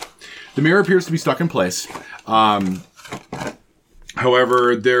removed? The mirror appears to be stuck in place.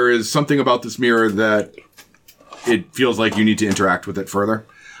 However, there is something about this mirror that it feels like you need to interact with it further.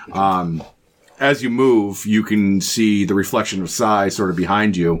 As you move, you can see the reflection of Sai sort of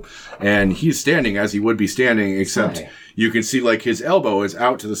behind you, and he's standing as he would be standing, except Sai. you can see like his elbow is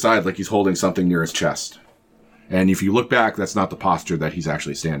out to the side like he's holding something near his chest. And if you look back, that's not the posture that he's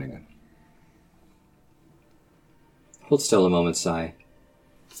actually standing in. Hold still a moment, Sai.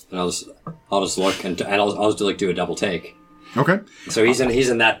 And I'll just look and I'll just like do a double take. Okay. So he's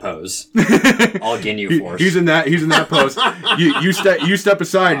in that pose. All Ginyu force. He's in that pose. You step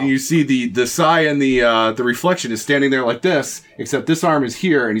aside and you see the Sai and the reflection is standing there like this, except this arm is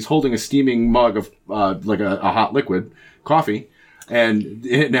here and he's holding a steaming mug of like a hot liquid coffee. And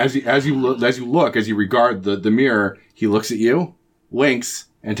as you regard the mirror, he looks at you, winks,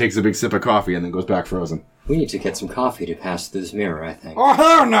 and takes a big sip of coffee and then goes back frozen. We need to get some coffee to pass through this mirror, I think. Oh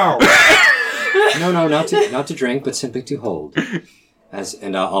hell no! No, not to drink, but simply to hold.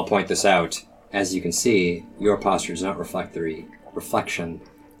 I'll point this out. As you can see, your posture does not reflect the reflection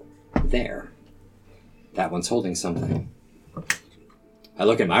there. That one's holding something. I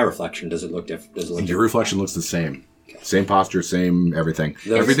look at my reflection. Does it look different? Your reflection looks the same. Same posture, same everything.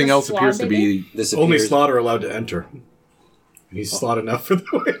 Those- Everything else Swan appears to be... This Only appears- Slot are allowed to enter. He's Slot enough for the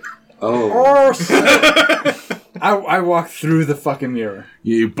way. Oh, I walk through the fucking mirror.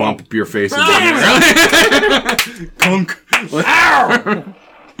 You bump your face into the mirror. Clunk.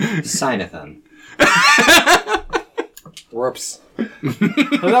 Sinathan. Whoops.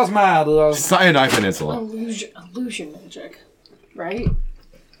 That was my idea. Sinai Peninsula. Illusion magic, right?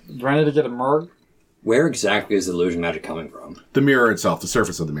 Ready to get a murg? Where exactly is the illusion magic coming from? The mirror itself, the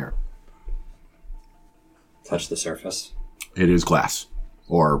surface of the mirror. Touch the surface. It is glass.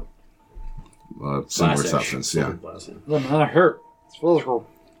 Or similar Glass-ish. substance, yeah. Doesn't matter. Hurt. It's physical.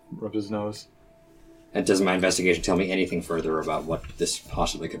 Rub his nose. And does my investigation tell me anything further about what this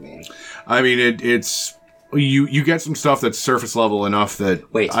possibly could mean? I mean, it's... You get some stuff that's surface level enough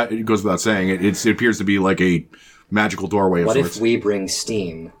that... Wait. It goes without saying. It appears to be like a magical doorway of What sorts. if we bring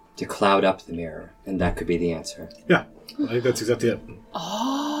steam to cloud up the mirror, and that could be the answer? Yeah, I think that's exactly it.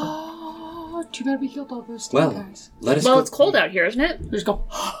 Oh, too bad we killed all those Well, guys. let us Well, go. it's cold out here, isn't it? Just go.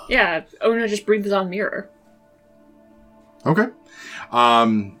 Yeah. Ona just breathes on mirror. Okay.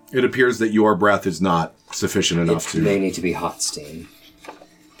 It appears that your breath is not sufficient enough It to... may need to be hot steam.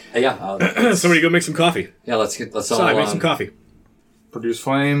 Yeah, Somebody go make some coffee. yeah. Let's all. Sai, make some coffee. Produce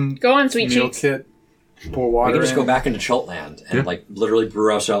flame. Go on, sweet Meal cheeks. kit. Pour We water can just in. go back into Chultland and Yeah. literally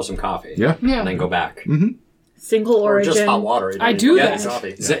brew ourselves some coffee. Yeah. And then go back. Single Or origin. just hot water. I do Yeah, that.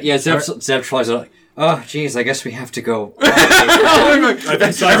 Coffee. Zeb tries to like, oh, geez, I guess we have to go. I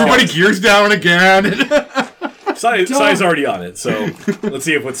think Sai's Everybody gears down again. Sai's already on it, so let's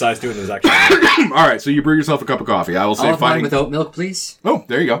see if what Sai's doing is actually. All right, so you brew yourself a cup of coffee. I will say I'll have mine finding... with oat milk, please. Oh,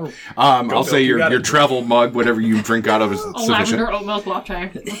 there you go. I'll milk, say you got your it. travel mug, whatever you drink out of, is A sufficient. lavender oat milk latte,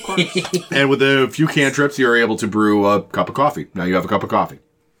 of course. And with a few cantrips, you're able to brew a cup of coffee. Now you have a cup of coffee.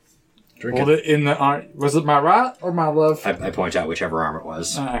 Drink Hold it in the arm. Was it my right or my left? I point out whichever arm it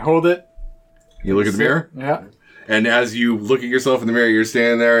was. I hold it. You look at the mirror, Yeah. and as you look at yourself in the mirror, you're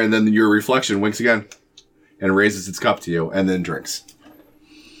standing there, and then your reflection winks again and raises its cup to you, and then drinks.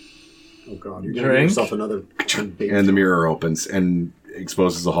 Oh god, you're gonna Drink. give yourself another big And the mirror opens and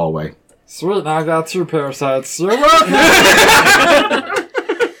exposes the hallway. Sweet, now I got 2 parasites. You're welcome!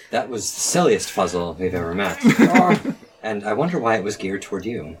 That was the silliest puzzle we've ever met. And I wonder why it was geared toward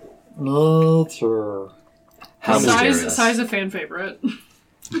you. Me too. How mysterious. Size a fan favorite.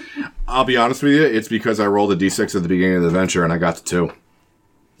 I'll be honest with you, it's because I rolled a d6 at the beginning of the adventure, and I got to 2.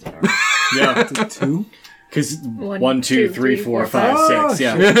 Yeah, 2? because 1, 2, 3, 4, 5, 6.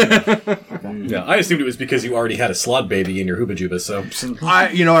 Yeah, yeah. I assumed it was because you already had a slot baby in your hooba juba. So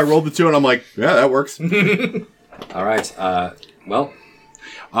I rolled the 2, and I'm like, yeah, that works. All right. Well,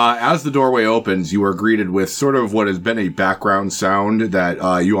 as the doorway opens, you are greeted with sort of what has been a background sound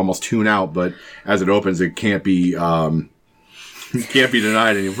that you almost tune out, but as it opens, it can't be denied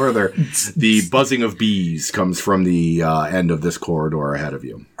any further. The buzzing of bees comes from the end of this corridor ahead of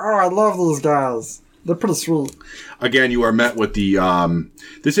you. Oh, I love these guys. They're pretty sweet. Again, you are met with the.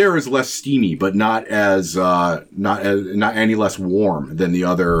 This air is less steamy, but not any less warm than the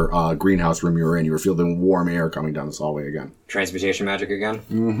other greenhouse room you were in. You were feeling warm air coming down this hallway again. Transmutation magic again?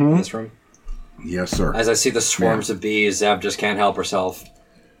 In this room? Yes, sir. As I see the swarms of bees, Zev just can't help herself.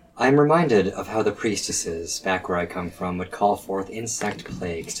 I'm reminded of how the priestesses, back where I come from, would call forth insect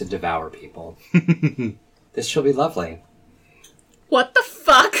plagues to devour people. This shall be lovely. What the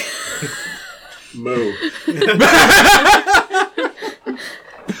fuck? Moo.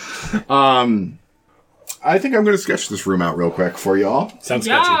 I think I'm going to sketch this room out real quick for y'all. Sounds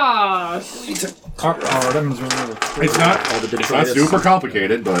sketchy. Yes. It's not super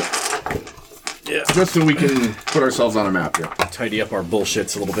complicated, but just so we can put ourselves on a map here. Tidy up our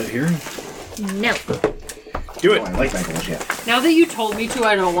bullshits a little bit here. No. Do it. I like that bullshit. Now that you told me to,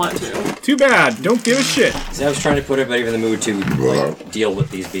 I don't want to. Too bad. Don't give a shit. Zev's trying to put everybody in the mood to deal with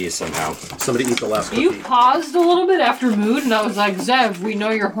these bees somehow. Somebody eat the last cookie. You paused a little bit after mood, and I was like, Zev, we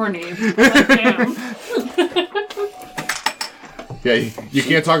know you're horny. Like, damn. Yeah, you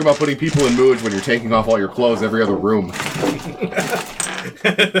can't talk about putting people in moods when you're taking off all your clothes every other room.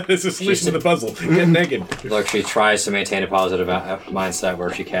 This is a solution to the puzzle. Get naked. Look, she tries to maintain a positive mindset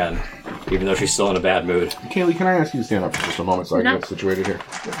where she can, even though she's still in a bad mood. Kaylee, can I ask you to stand up for just a moment so I can get situated here?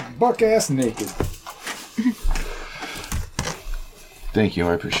 Buck ass naked. Thank you,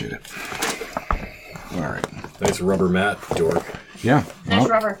 I appreciate it. All right. Nice rubber mat, dork. Yeah. Nice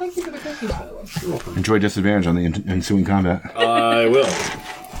rubber. Thank you for the cookies, by the way. Enjoy disadvantage on the ensuing combat. I will.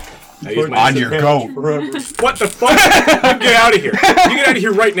 I use my On your goat. What the fuck? You get out of here. You get out of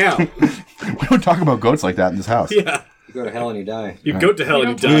here right now. We don't talk about goats like that in this house. Yeah. You go to hell and you die. You go to hell and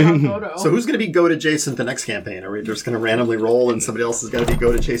you don't talk die. about Godo. So who's going to be goat adjacent the next campaign? Are we just going to randomly roll and somebody else is going to be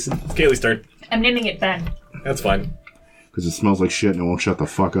goat adjacent? It's Kaylee's turn. I'm naming it Ben. That's fine. Because it smells like shit and it won't shut the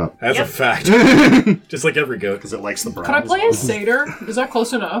fuck up. That's a fact. Just like every goat. Because it likes the browns. Can I play as Satyr? Is that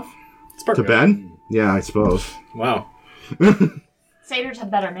close enough? It's part To of it. Ben? Yeah, I suppose. Wow. Satyrs have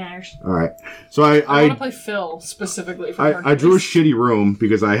better manners. All right. So I want to I play Phil specifically for I drew a Hercules. shitty room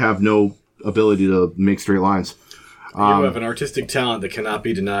because I have no ability to make straight lines. You have an artistic talent that cannot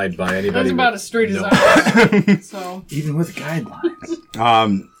be denied by anybody. That's about with as straight as no- I am. So Even with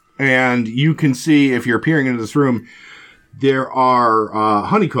guidelines. And you can see, if you're peering into this room, there are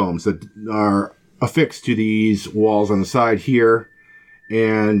honeycombs that are affixed to these walls on the side here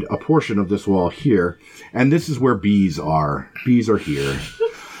and a portion of this wall here. And this is where bees are. Bees are here.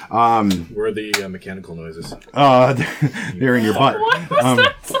 Where are the mechanical noises? They're in your butt. why was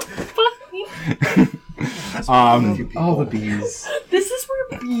that so funny? All the bees. This is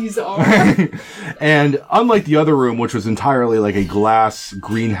where bees are. And unlike the other room, which was entirely like a glass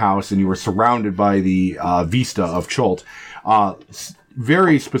greenhouse and you were surrounded by the vista of Chult,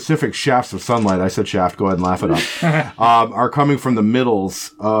 very specific shafts of sunlight, I said shaft, go ahead and laugh it up, are coming from the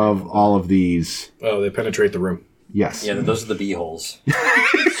middles of all of these. Oh, they penetrate the room. Yes. Yeah, those are the bee holes.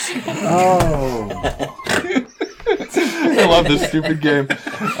 Oh. I love this stupid game.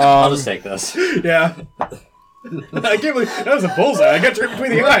 I'll just take this. Yeah. I can't believe that was a bullseye. I got you right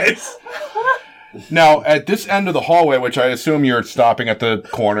between the eyes. Now, at this end of the hallway, which I assume you're stopping at the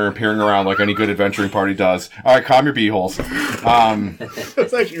corner, peering around like any good adventuring party does. All right, calm your beeholes.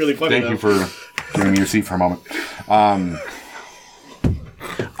 That's actually really funny. Thank you for giving me your seat for a moment.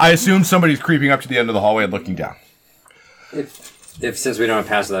 I assume somebody's creeping up to the end of the hallway and looking down. If since we don't have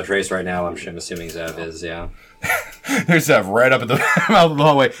pass without trace right now, I'm assuming Zev is, yeah. There's Zev right up at the mouth of the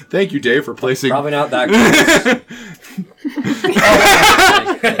hallway. Thank you, Dave, for placing... Probably not that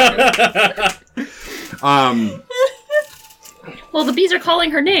close. Well, the bees are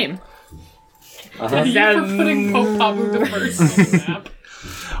calling her name. Thank you for putting Pope Pabu the first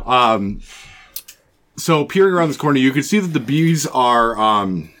on the map. So, peering around this corner, you can see that the bees are...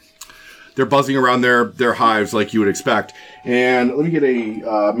 they're buzzing around their hives like you would expect. And let me get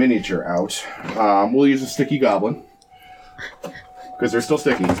a miniature out. We'll use a sticky goblin. Because they're still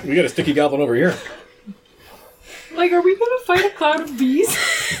sticky. We got a sticky goblin over here. Like, are we gonna fight a cloud of bees?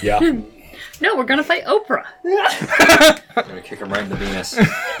 Yeah. No, we're gonna fight Oprah. I'm gonna kick him right in the Venus.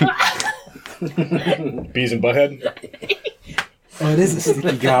 Bees and butthead. Oh, it is a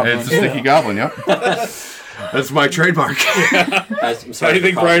sticky goblin. It's a sticky goblin, yep. That's my trademark. I'm Why sorry do you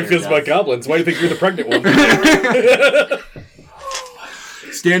think for Brian calling feels you about death. goblins? Why do you think you're the pregnant one?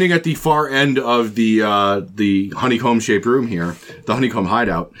 Standing at the far end of the honeycomb-shaped room here, the honeycomb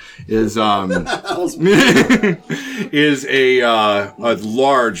hideout, is is a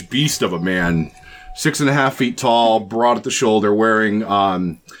large beast of a man, 6.5 feet tall, broad at the shoulder, wearing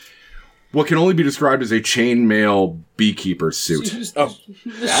what can only be described as a chainmail beekeeper suit. Oh,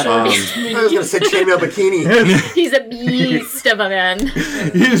 That is. I was going to say chainmail bikini. He's a beast of a man.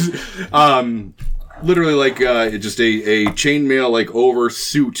 He's literally like just a chainmail like over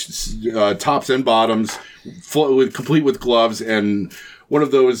suit, tops and bottoms, complete with gloves, and one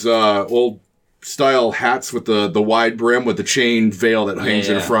of those old style hats with the wide brim with the chain veil that hangs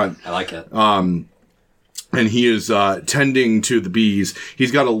in front. I like it. And he is tending to the bees.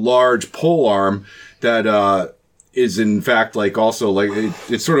 He's got a large pole arm that is in fact like also like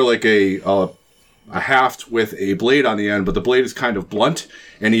it's sort of like a haft with a blade on the end, but the blade is kind of blunt,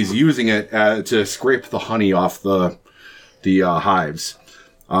 and he's using it to scrape the honey off the hives.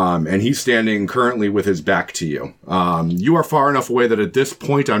 And he's standing currently with his back to you. You are far enough away that at this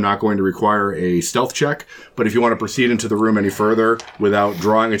point I'm not going to require a stealth check, but if you want to proceed into the room any further without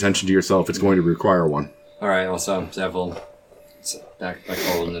drawing attention to yourself, it's going to require one. All right. Well, so Zev will back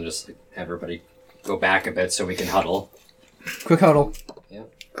hold and then just have everybody go back a bit so we can huddle. Quick huddle.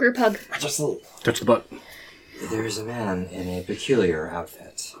 Group hug. touch the butt. There is a man in a peculiar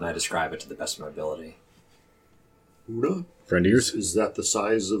outfit, and I describe it to the best of my ability. Uda? Friend of yours? Is that the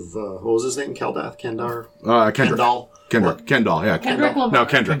size of, what was his name? Kaldath? Kendar? Kendrick. Kendall, yeah. Kendrick Lamar. No,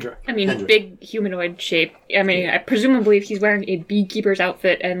 Kendrick. I mean, Kendrick. big humanoid shape. I mean, presumably if he's wearing a beekeeper's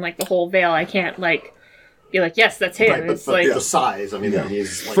outfit and like the whole veil, I can't like be like, yes, that's him. Right, It's but like, the size, I mean,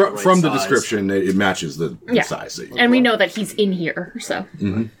 he's like From the size. description, it matches the Yeah. size. That you and we know that he's in here, so.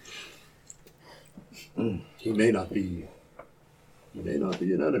 He may not be an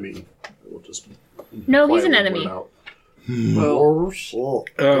enemy. We'll just No, he's an quietly enemy. word out.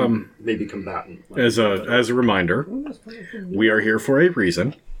 Well, maybe combatant. As a reminder, we are here for a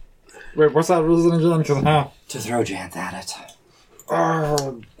reason. Wait, what's that reason again? To throw Janth at it.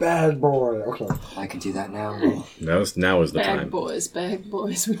 Oh, bad boy. Okay. I can do that now. Now is the Bag time. boys,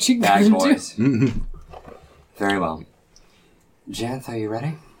 what you Bag gonna do? boys. Very well. Janth, are you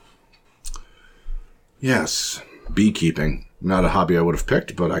ready? Yes, beekeeping. Not a hobby I would have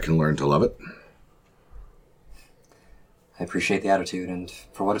picked, but I can learn to love it. I appreciate the attitude, and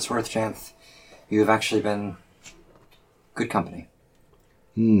for what it's worth, Janth, you have actually been good company.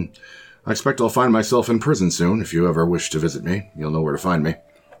 I expect I'll find myself in prison soon. If you ever wish to visit me, you'll know where to find me.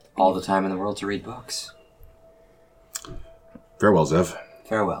 All the time in the world to read books. Farewell, Zev.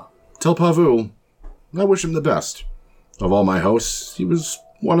 Farewell. Tell Pavu, I wish him the best. Of all my hosts, he was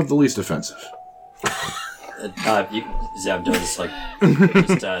one of the least offensive. Zev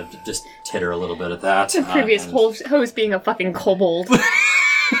does just titter a little bit at that. The previous host being a fucking kobold.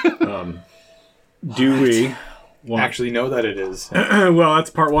 Do we? Actually know that it is. Well, that's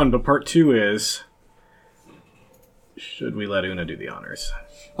part one, but part two is... Should we let Una do the honors?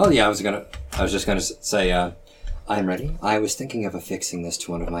 Well, yeah, I was just gonna say, I'm ready. I was thinking of affixing this to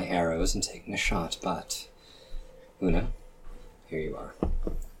one of my arrows and taking a shot, but... Una, here you are.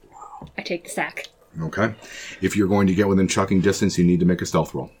 I take the sack. Okay? If you're going to get within chucking distance, you need to make a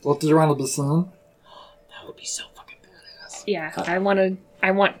stealth roll. What do you want to be seen? That would be so fucking badass. Yeah, tell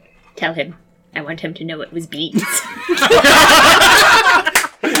him. I want him to know it was bees.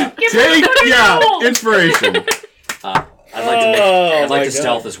 Inspiration. I'd like to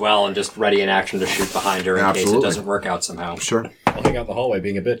stealth as well and just ready in action to shoot behind her in case it Absolutely. doesn't work out somehow. Sure. I'll hang out in the hallway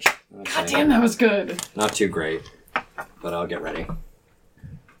being a bitch. Okay. God damn, that was good. Not too great, but I'll get ready.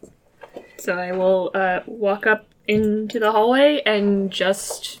 So I will walk up into the hallway and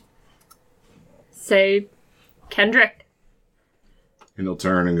just say, Kendrick. And he'll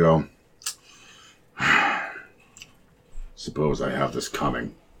turn and go, suppose I have this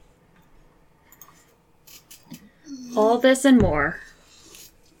coming. All this and more.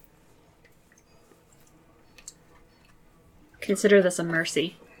 Consider this a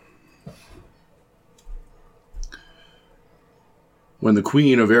mercy. When the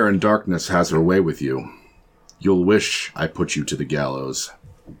Queen of Air and Darkness has her way with you, you'll wish I put you to the gallows.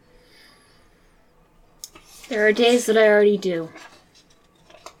 There are days that I already do.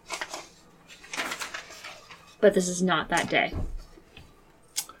 But this is not that day.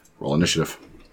 Roll initiative.